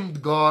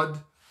ashamed, God.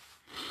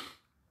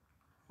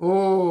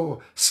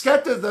 Oh,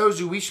 scatter those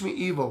who wish me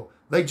evil.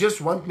 They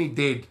just want me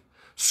dead.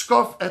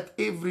 Scoff at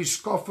every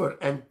scoffer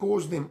and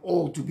cause them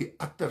all to be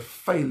utter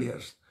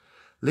failures.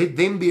 Let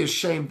them be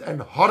ashamed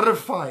and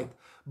horrified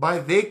by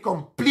their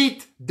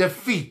complete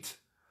defeat.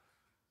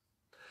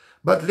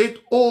 But let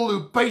all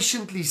who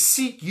patiently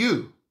seek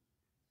you,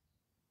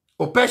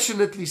 or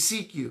passionately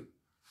seek you,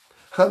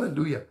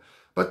 hallelujah.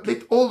 But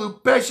let all who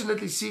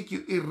passionately seek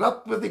you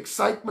erupt with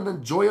excitement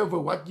and joy over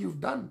what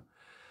you've done.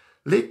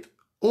 Let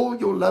all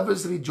your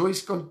lovers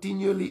rejoice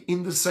continually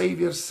in the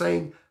Savior,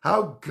 saying,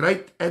 how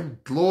great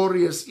and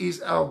glorious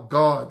is our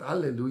God.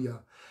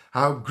 Hallelujah.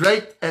 How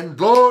great and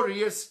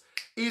glorious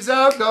is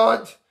our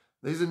God.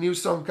 There's a new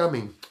song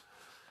coming.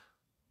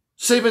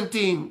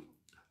 17.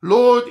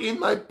 Lord,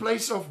 in my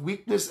place of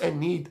weakness and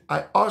need,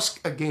 I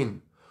ask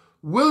again,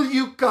 will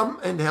you come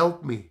and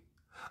help me?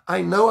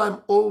 I know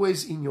I'm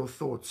always in your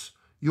thoughts.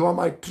 You are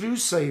my true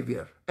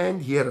Savior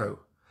and hero.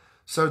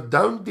 So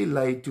don't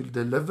delay to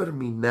deliver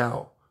me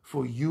now,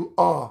 for you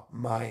are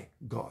my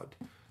God.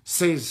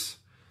 Says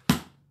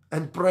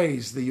and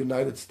praise the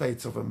United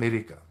States of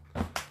America.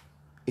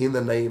 In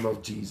the name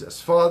of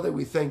Jesus. Father,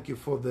 we thank you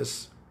for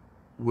this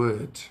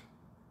word.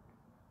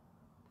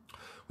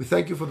 We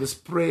thank you for this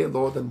prayer,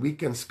 Lord, and we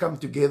can come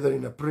together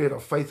in a prayer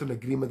of faith and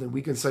agreement, and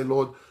we can say,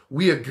 Lord,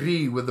 we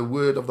agree with the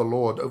word of the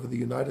Lord over the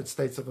United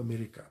States of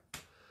America.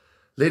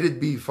 Let it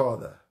be,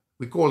 Father.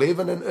 We call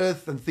heaven and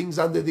earth and things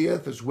under the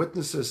earth as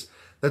witnesses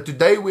that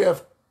today we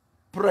have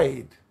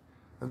prayed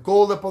and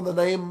called upon the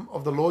name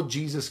of the Lord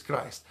Jesus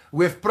Christ.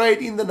 We have prayed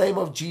in the name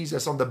of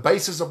Jesus on the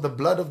basis of the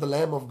blood of the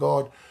Lamb of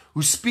God,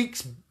 who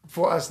speaks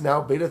for us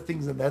now better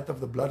things than that of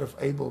the blood of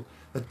Abel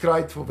that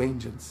cried for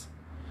vengeance.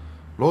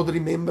 Lord,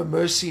 remember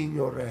mercy in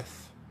your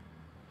wrath.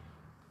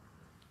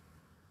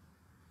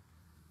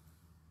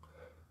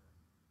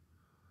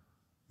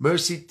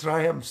 Mercy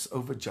triumphs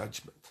over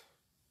judgment.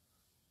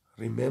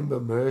 Remember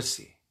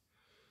mercy.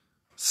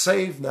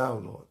 Save now,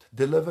 Lord.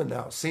 Deliver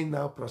now. Send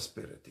now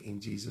prosperity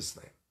in Jesus'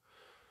 name.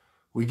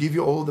 We give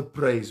you all the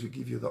praise. We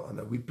give you the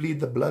honor. We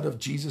plead the blood of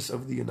Jesus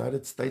over the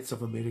United States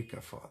of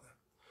America, Father.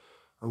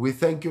 And we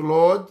thank you,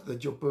 Lord,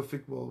 that your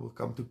perfect will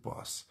come to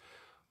pass.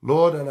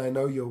 Lord, and I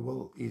know your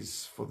will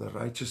is for the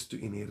righteous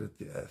to inherit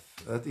the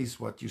earth. That is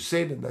what you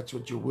said, and that's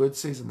what your word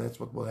says, and that's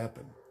what will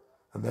happen.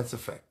 And that's a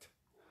fact.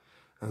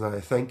 And I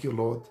thank you,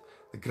 Lord,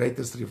 the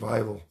greatest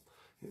revival.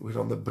 We're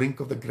on the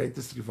brink of the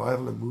greatest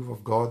revival and move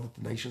of God that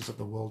the nations of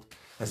the world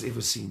has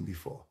ever seen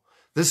before.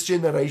 This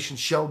generation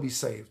shall be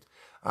saved.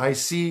 I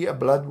see a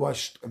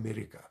blood-washed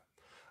America.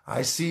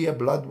 I see a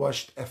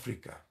blood-washed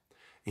Africa.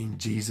 In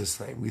Jesus'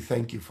 name, we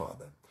thank you,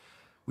 Father.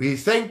 We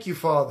thank you,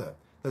 Father,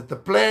 that the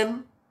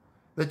plan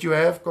that you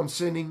have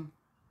concerning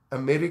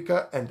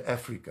America and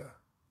Africa,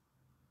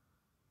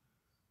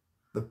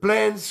 the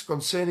plans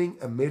concerning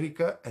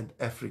America and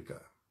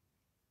Africa,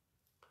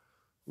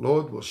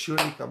 Lord, will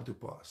surely come to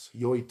pass.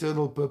 Your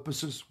eternal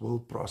purposes will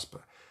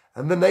prosper.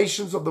 And the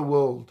nations of the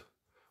world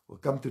will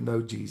come to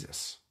know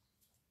Jesus.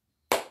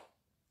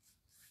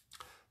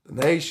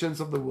 The nations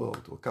of the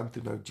world will come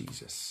to know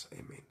Jesus.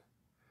 Amen.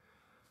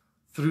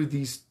 Through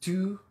these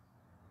two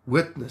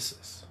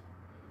witnesses.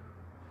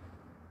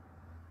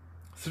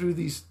 Through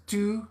these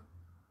two,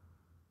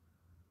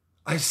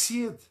 I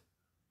see it.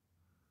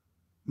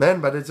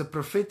 Man, but it's a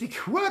prophetic,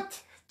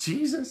 what?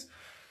 Jesus?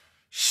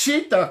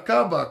 Shita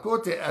kaba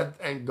kote.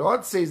 And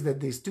God says that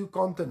there's two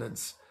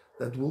continents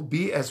that will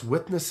be as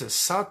witnesses.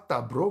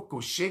 Sata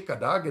broko sheka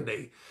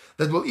dagade.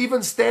 That will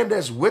even stand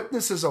as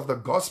witnesses of the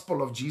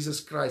gospel of Jesus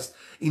Christ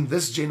in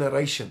this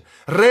generation.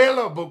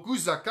 Rela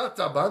bokuza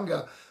kata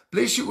banga.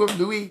 Bless you,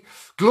 Louis.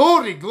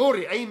 Glory,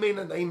 glory. Amen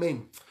and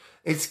amen.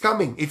 It's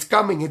coming. It's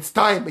coming. It's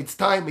time. It's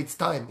time. It's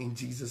time. In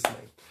Jesus'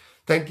 name.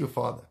 Thank you,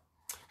 Father.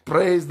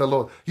 Praise the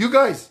Lord. You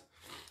guys,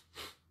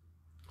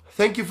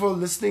 thank you for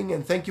listening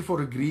and thank you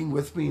for agreeing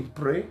with me in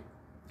prayer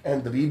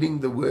and reading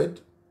the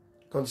word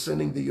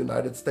concerning the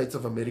United States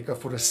of America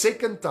for a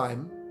second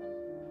time.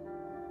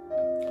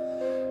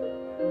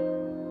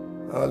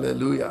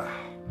 Hallelujah.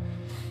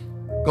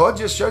 God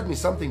just showed me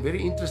something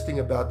very interesting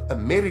about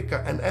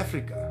America and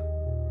Africa.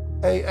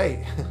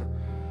 Hey.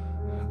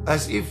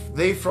 As if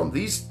they, from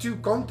these two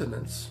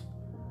continents,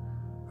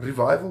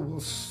 revival will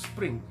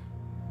spring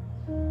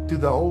to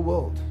the whole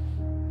world.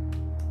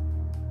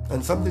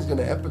 And something's going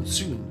to happen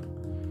soon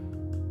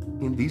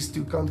in these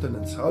two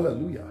continents.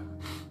 Hallelujah.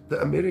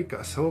 The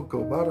Americas,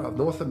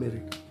 North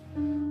America.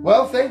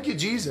 Well, thank you,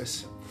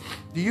 Jesus.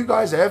 Do you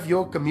guys have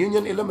your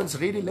communion elements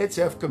ready? Let's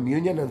have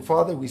communion. And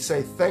Father, we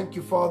say thank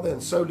you, Father,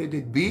 and so let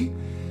it be.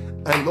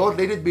 And Lord,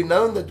 let it be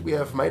known that we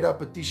have made our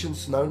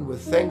petitions known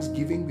with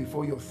thanksgiving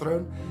before your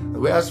throne. And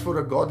we ask for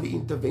a godly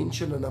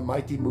intervention and a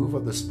mighty move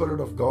of the Spirit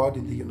of God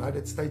in the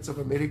United States of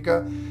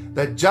America,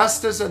 that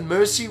justice and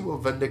mercy will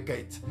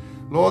vindicate.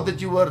 Lord,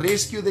 that you will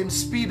rescue them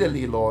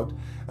speedily, Lord,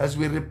 as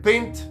we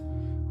repent,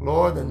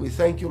 Lord, and we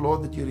thank you,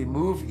 Lord, that you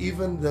remove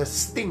even the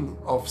sting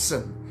of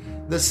sin,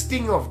 the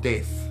sting of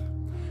death.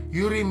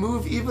 You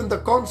remove even the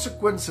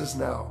consequences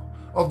now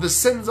of the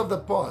sins of the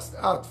past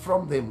out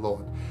from them,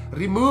 Lord.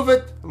 Remove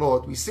it,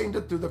 Lord. We send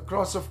it to the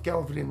cross of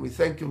Calvary, and we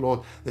thank you, Lord,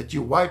 that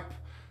you wipe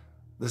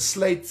the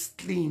slates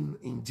clean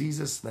in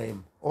Jesus'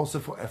 name. Also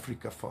for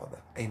Africa, Father.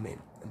 Amen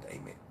and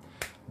amen.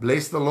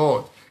 Bless the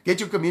Lord. Get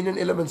your communion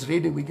elements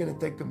ready. We're going to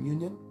take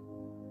communion.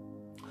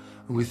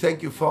 And we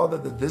thank you, Father,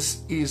 that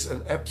this is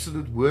an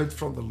absolute word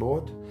from the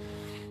Lord.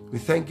 We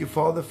thank you,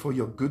 Father, for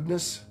your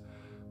goodness.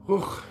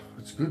 Oh,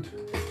 it's good.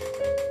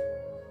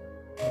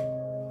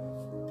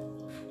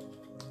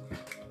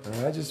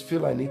 And I just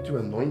feel I need to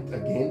anoint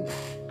again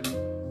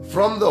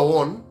from the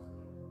horn.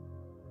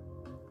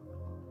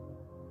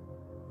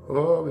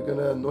 Oh, we're going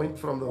to anoint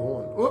from the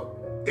horn.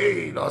 Oh,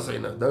 hey, daar's hy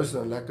nou. Dis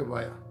nou lekker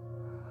baie.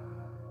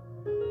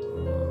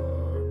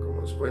 Kom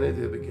ons gooi net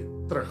weer 'n bietjie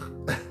terug.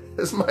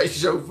 Dis my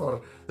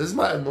shofar. Dis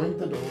my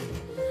anointed horn.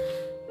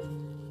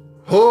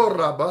 Oh,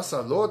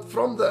 Rabasa, Lord,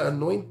 from the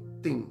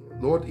anointing,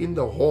 Lord, in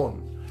the horn,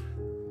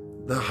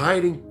 the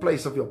hiding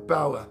place of your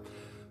power.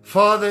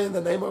 Father, in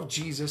the name of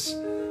Jesus,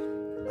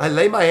 I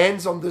lay my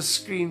hands on this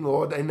screen,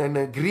 Lord, and in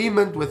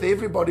agreement with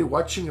everybody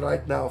watching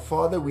right now.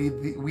 Father,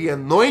 we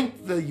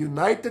anoint the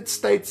United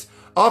States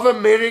of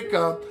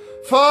America,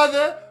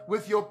 Father,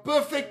 with your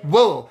perfect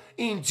will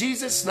in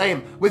Jesus'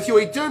 name, with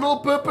your eternal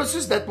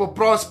purposes that will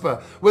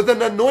prosper, with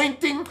an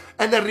anointing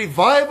and a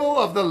revival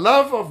of the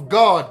love of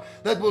God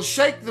that will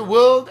shake the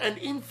world and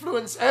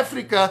influence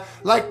Africa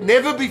like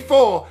never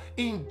before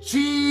in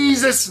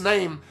Jesus'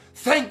 name.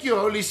 Thank you,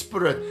 Holy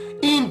Spirit.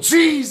 In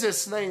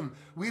Jesus' name,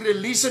 we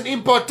release an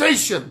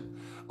impartation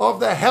of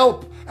the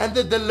help and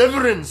the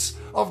deliverance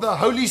of the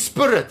Holy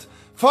Spirit.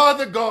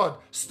 Father God,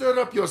 stir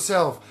up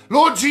yourself.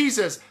 Lord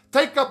Jesus,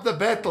 take up the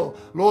battle,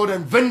 Lord,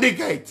 and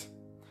vindicate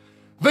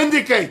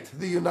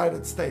the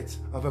United States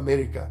of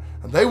America.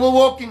 And they will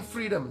walk in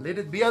freedom. Let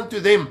it be unto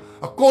them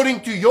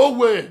according to your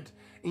word.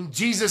 In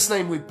Jesus'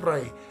 name we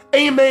pray.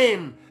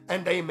 Amen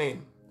and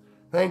amen.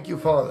 Thank you,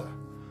 Father.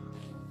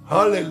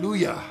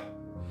 Hallelujah.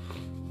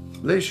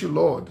 Bless you,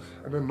 Lord.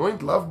 And anoint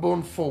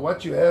LoveBorn for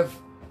what you have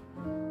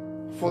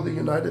for the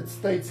United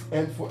States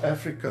and for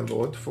Africa,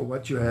 Lord, for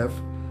what you have.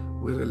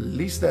 We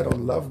release that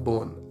on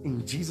LoveBorn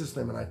in Jesus'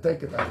 name. And I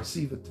take it, I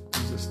receive it in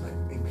Jesus' name.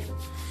 Amen.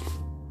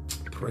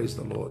 Praise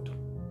the Lord.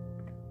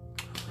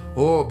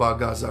 Oh,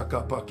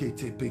 bagazaka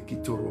pakete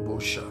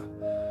pekitorobosha.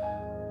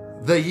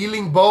 The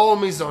healing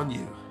balm is on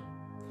you.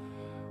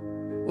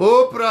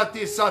 Oh,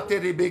 prate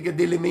satere bege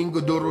delimingo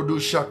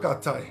dorodusha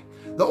katai.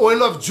 The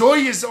oil of joy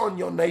is on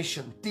your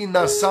nation.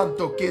 Tina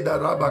Santo Keda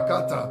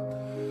Rabakata.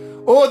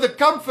 Oh, the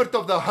comfort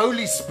of the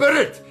Holy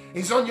Spirit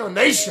is on your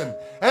nation.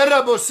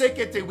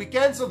 We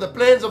cancel the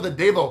plans of the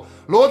devil.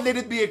 Lord, let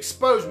it be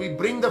exposed. We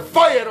bring the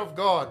fire of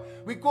God.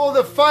 We call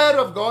the fire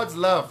of God's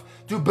love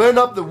to burn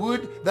up the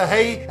wood, the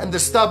hay, and the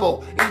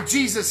stubble. In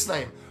Jesus'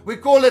 name. We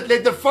call it,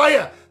 let the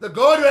fire, the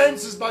God who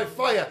answers by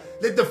fire,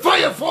 let the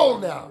fire fall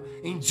now.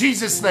 In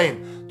Jesus'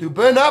 name. To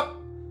burn up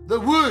the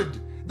wood,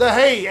 the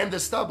hay, and the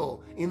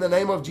stubble. In the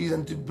name of Jesus.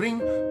 And to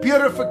bring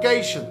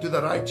purification to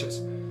the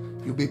righteous.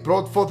 You'll be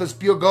brought forth as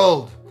pure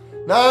gold.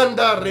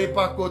 Nanda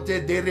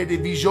repakote dere de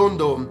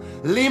vijondo.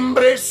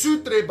 Limbre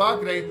sutre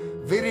bagre.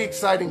 Very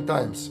exciting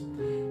times.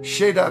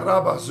 Sheda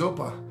raba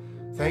zopa.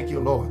 Thank you,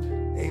 Lord.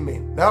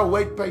 Amen. Now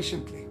wait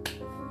patiently.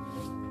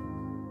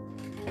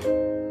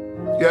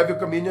 You have your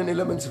communion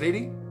elements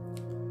ready?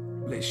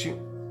 Bless you.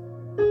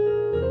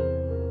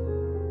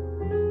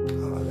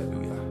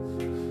 Hallelujah.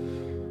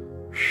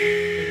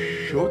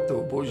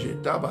 Shoto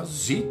bojetaba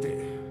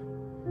zite.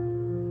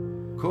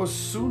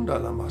 Kosunda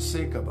la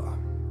masekaba.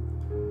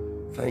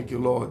 Thank you,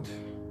 Lord.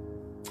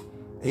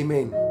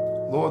 Amen.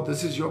 Lord,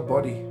 this is your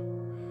body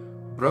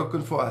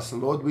broken for us.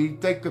 And Lord, we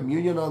take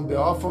communion on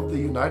behalf of the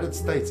United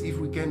States, if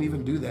we can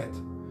even do that.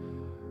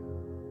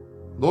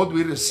 Lord,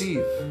 we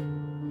receive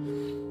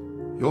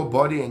your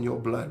body and your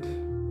blood.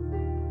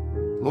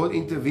 Lord,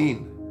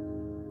 intervene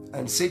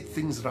and set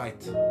things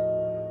right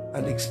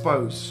and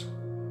expose.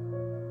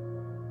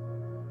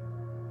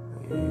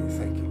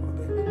 Thank you, Lord.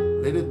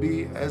 Amen. Let it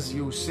be as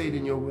you said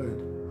in your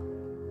word.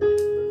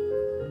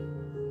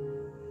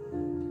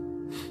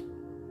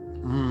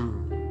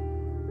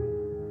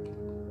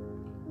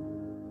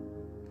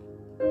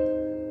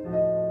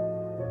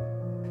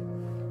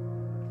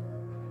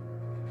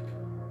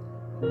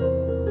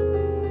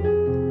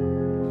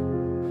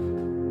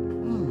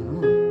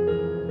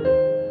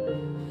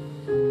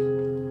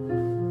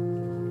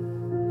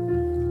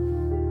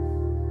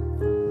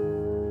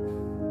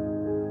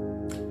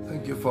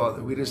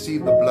 Father, we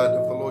receive the blood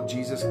of the Lord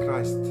Jesus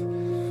Christ.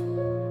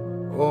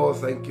 Oh,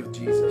 thank you,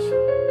 Jesus.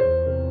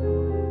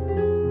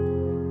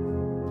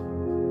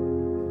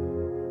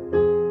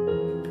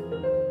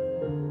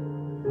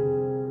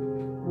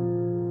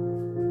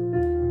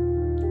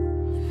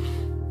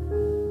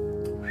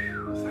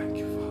 Thank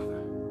you,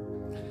 Father.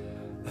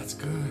 That's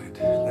good.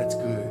 That's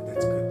good.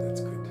 That's good.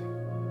 That's good.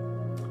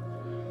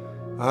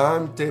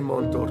 Ante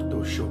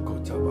montorto shoko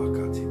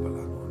tabakati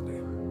bala.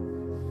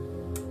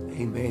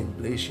 Amen.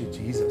 Bless you,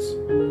 Jesus.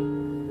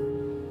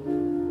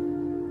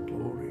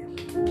 Glory.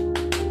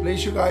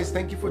 Bless you guys.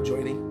 Thank you for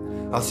joining.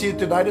 I'll see you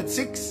tonight at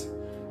 6.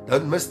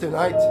 Don't miss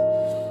tonight.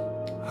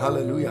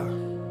 Hallelujah.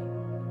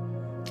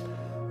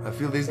 I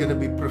feel there's going to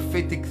be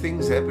prophetic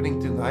things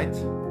happening tonight.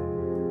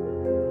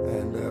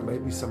 And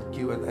maybe some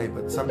Q&A.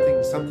 But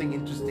something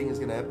interesting is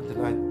going to happen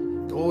tonight.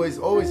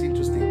 Always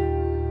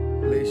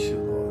interesting. Bless you,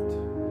 Lord.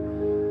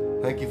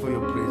 Thank you for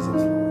your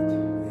presence, Lord.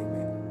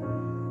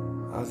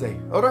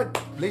 All right,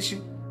 bless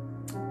you.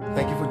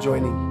 Thank you for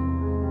joining.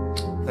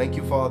 Thank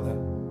you, Father,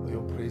 for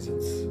your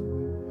presence.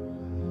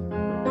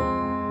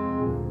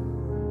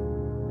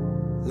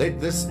 Let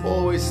this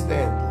always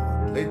stand,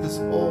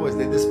 Lord.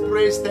 Let this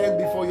prayer stand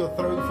before your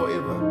throne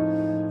forever.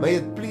 May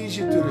it please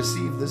you to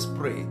receive this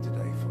prayer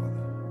today,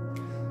 Father.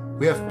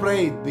 We have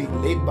prayed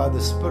being led by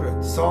the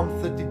Spirit, Psalm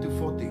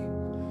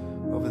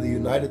 30-40, over the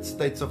United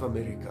States of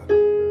America.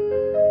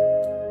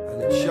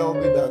 And it shall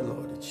be done, Lord.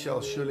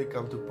 Shall surely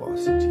come to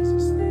pass in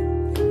Jesus'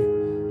 name.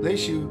 Amen.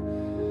 Bless you.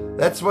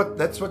 That's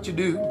what you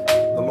do.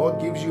 The Lord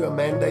gives you a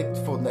mandate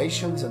for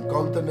nations and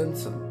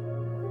continents, and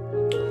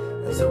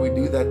so we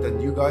do that.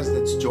 And you guys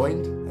that's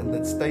joined and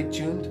that stay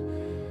tuned,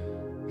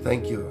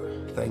 thank you.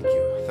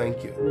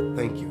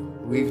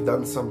 We've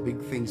done some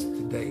big things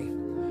today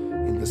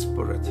in the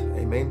Spirit.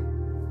 Amen.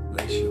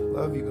 Bless you.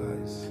 Love you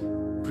guys.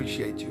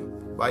 Appreciate you.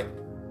 Bye.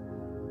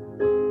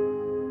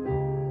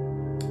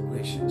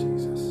 Bless you,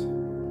 Jesus.